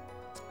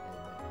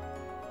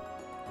 Amen.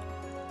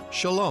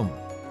 Shalom.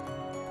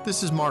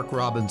 This is Mark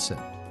Robinson,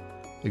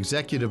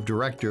 Executive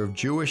Director of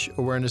Jewish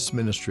Awareness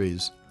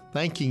Ministries,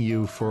 thanking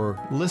you for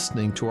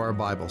listening to our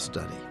Bible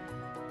study.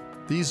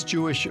 These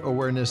Jewish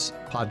Awareness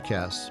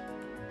podcasts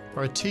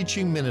are a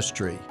teaching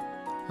ministry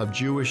of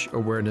Jewish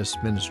Awareness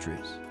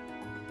Ministries.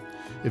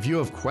 If you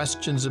have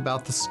questions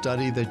about the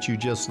study that you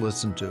just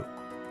listened to,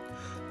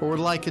 or would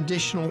like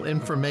additional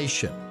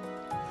information,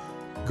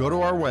 go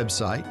to our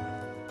website,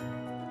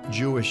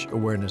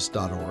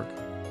 jewishawareness.org.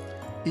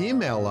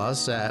 Email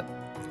us at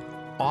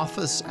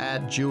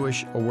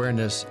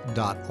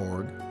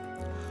office@jewishawareness.org,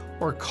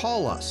 or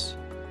call us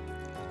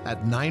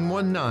at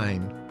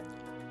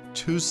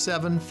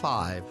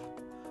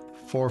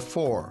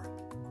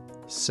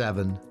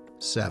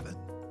 919-275-4477.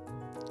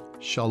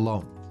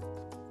 Shalom.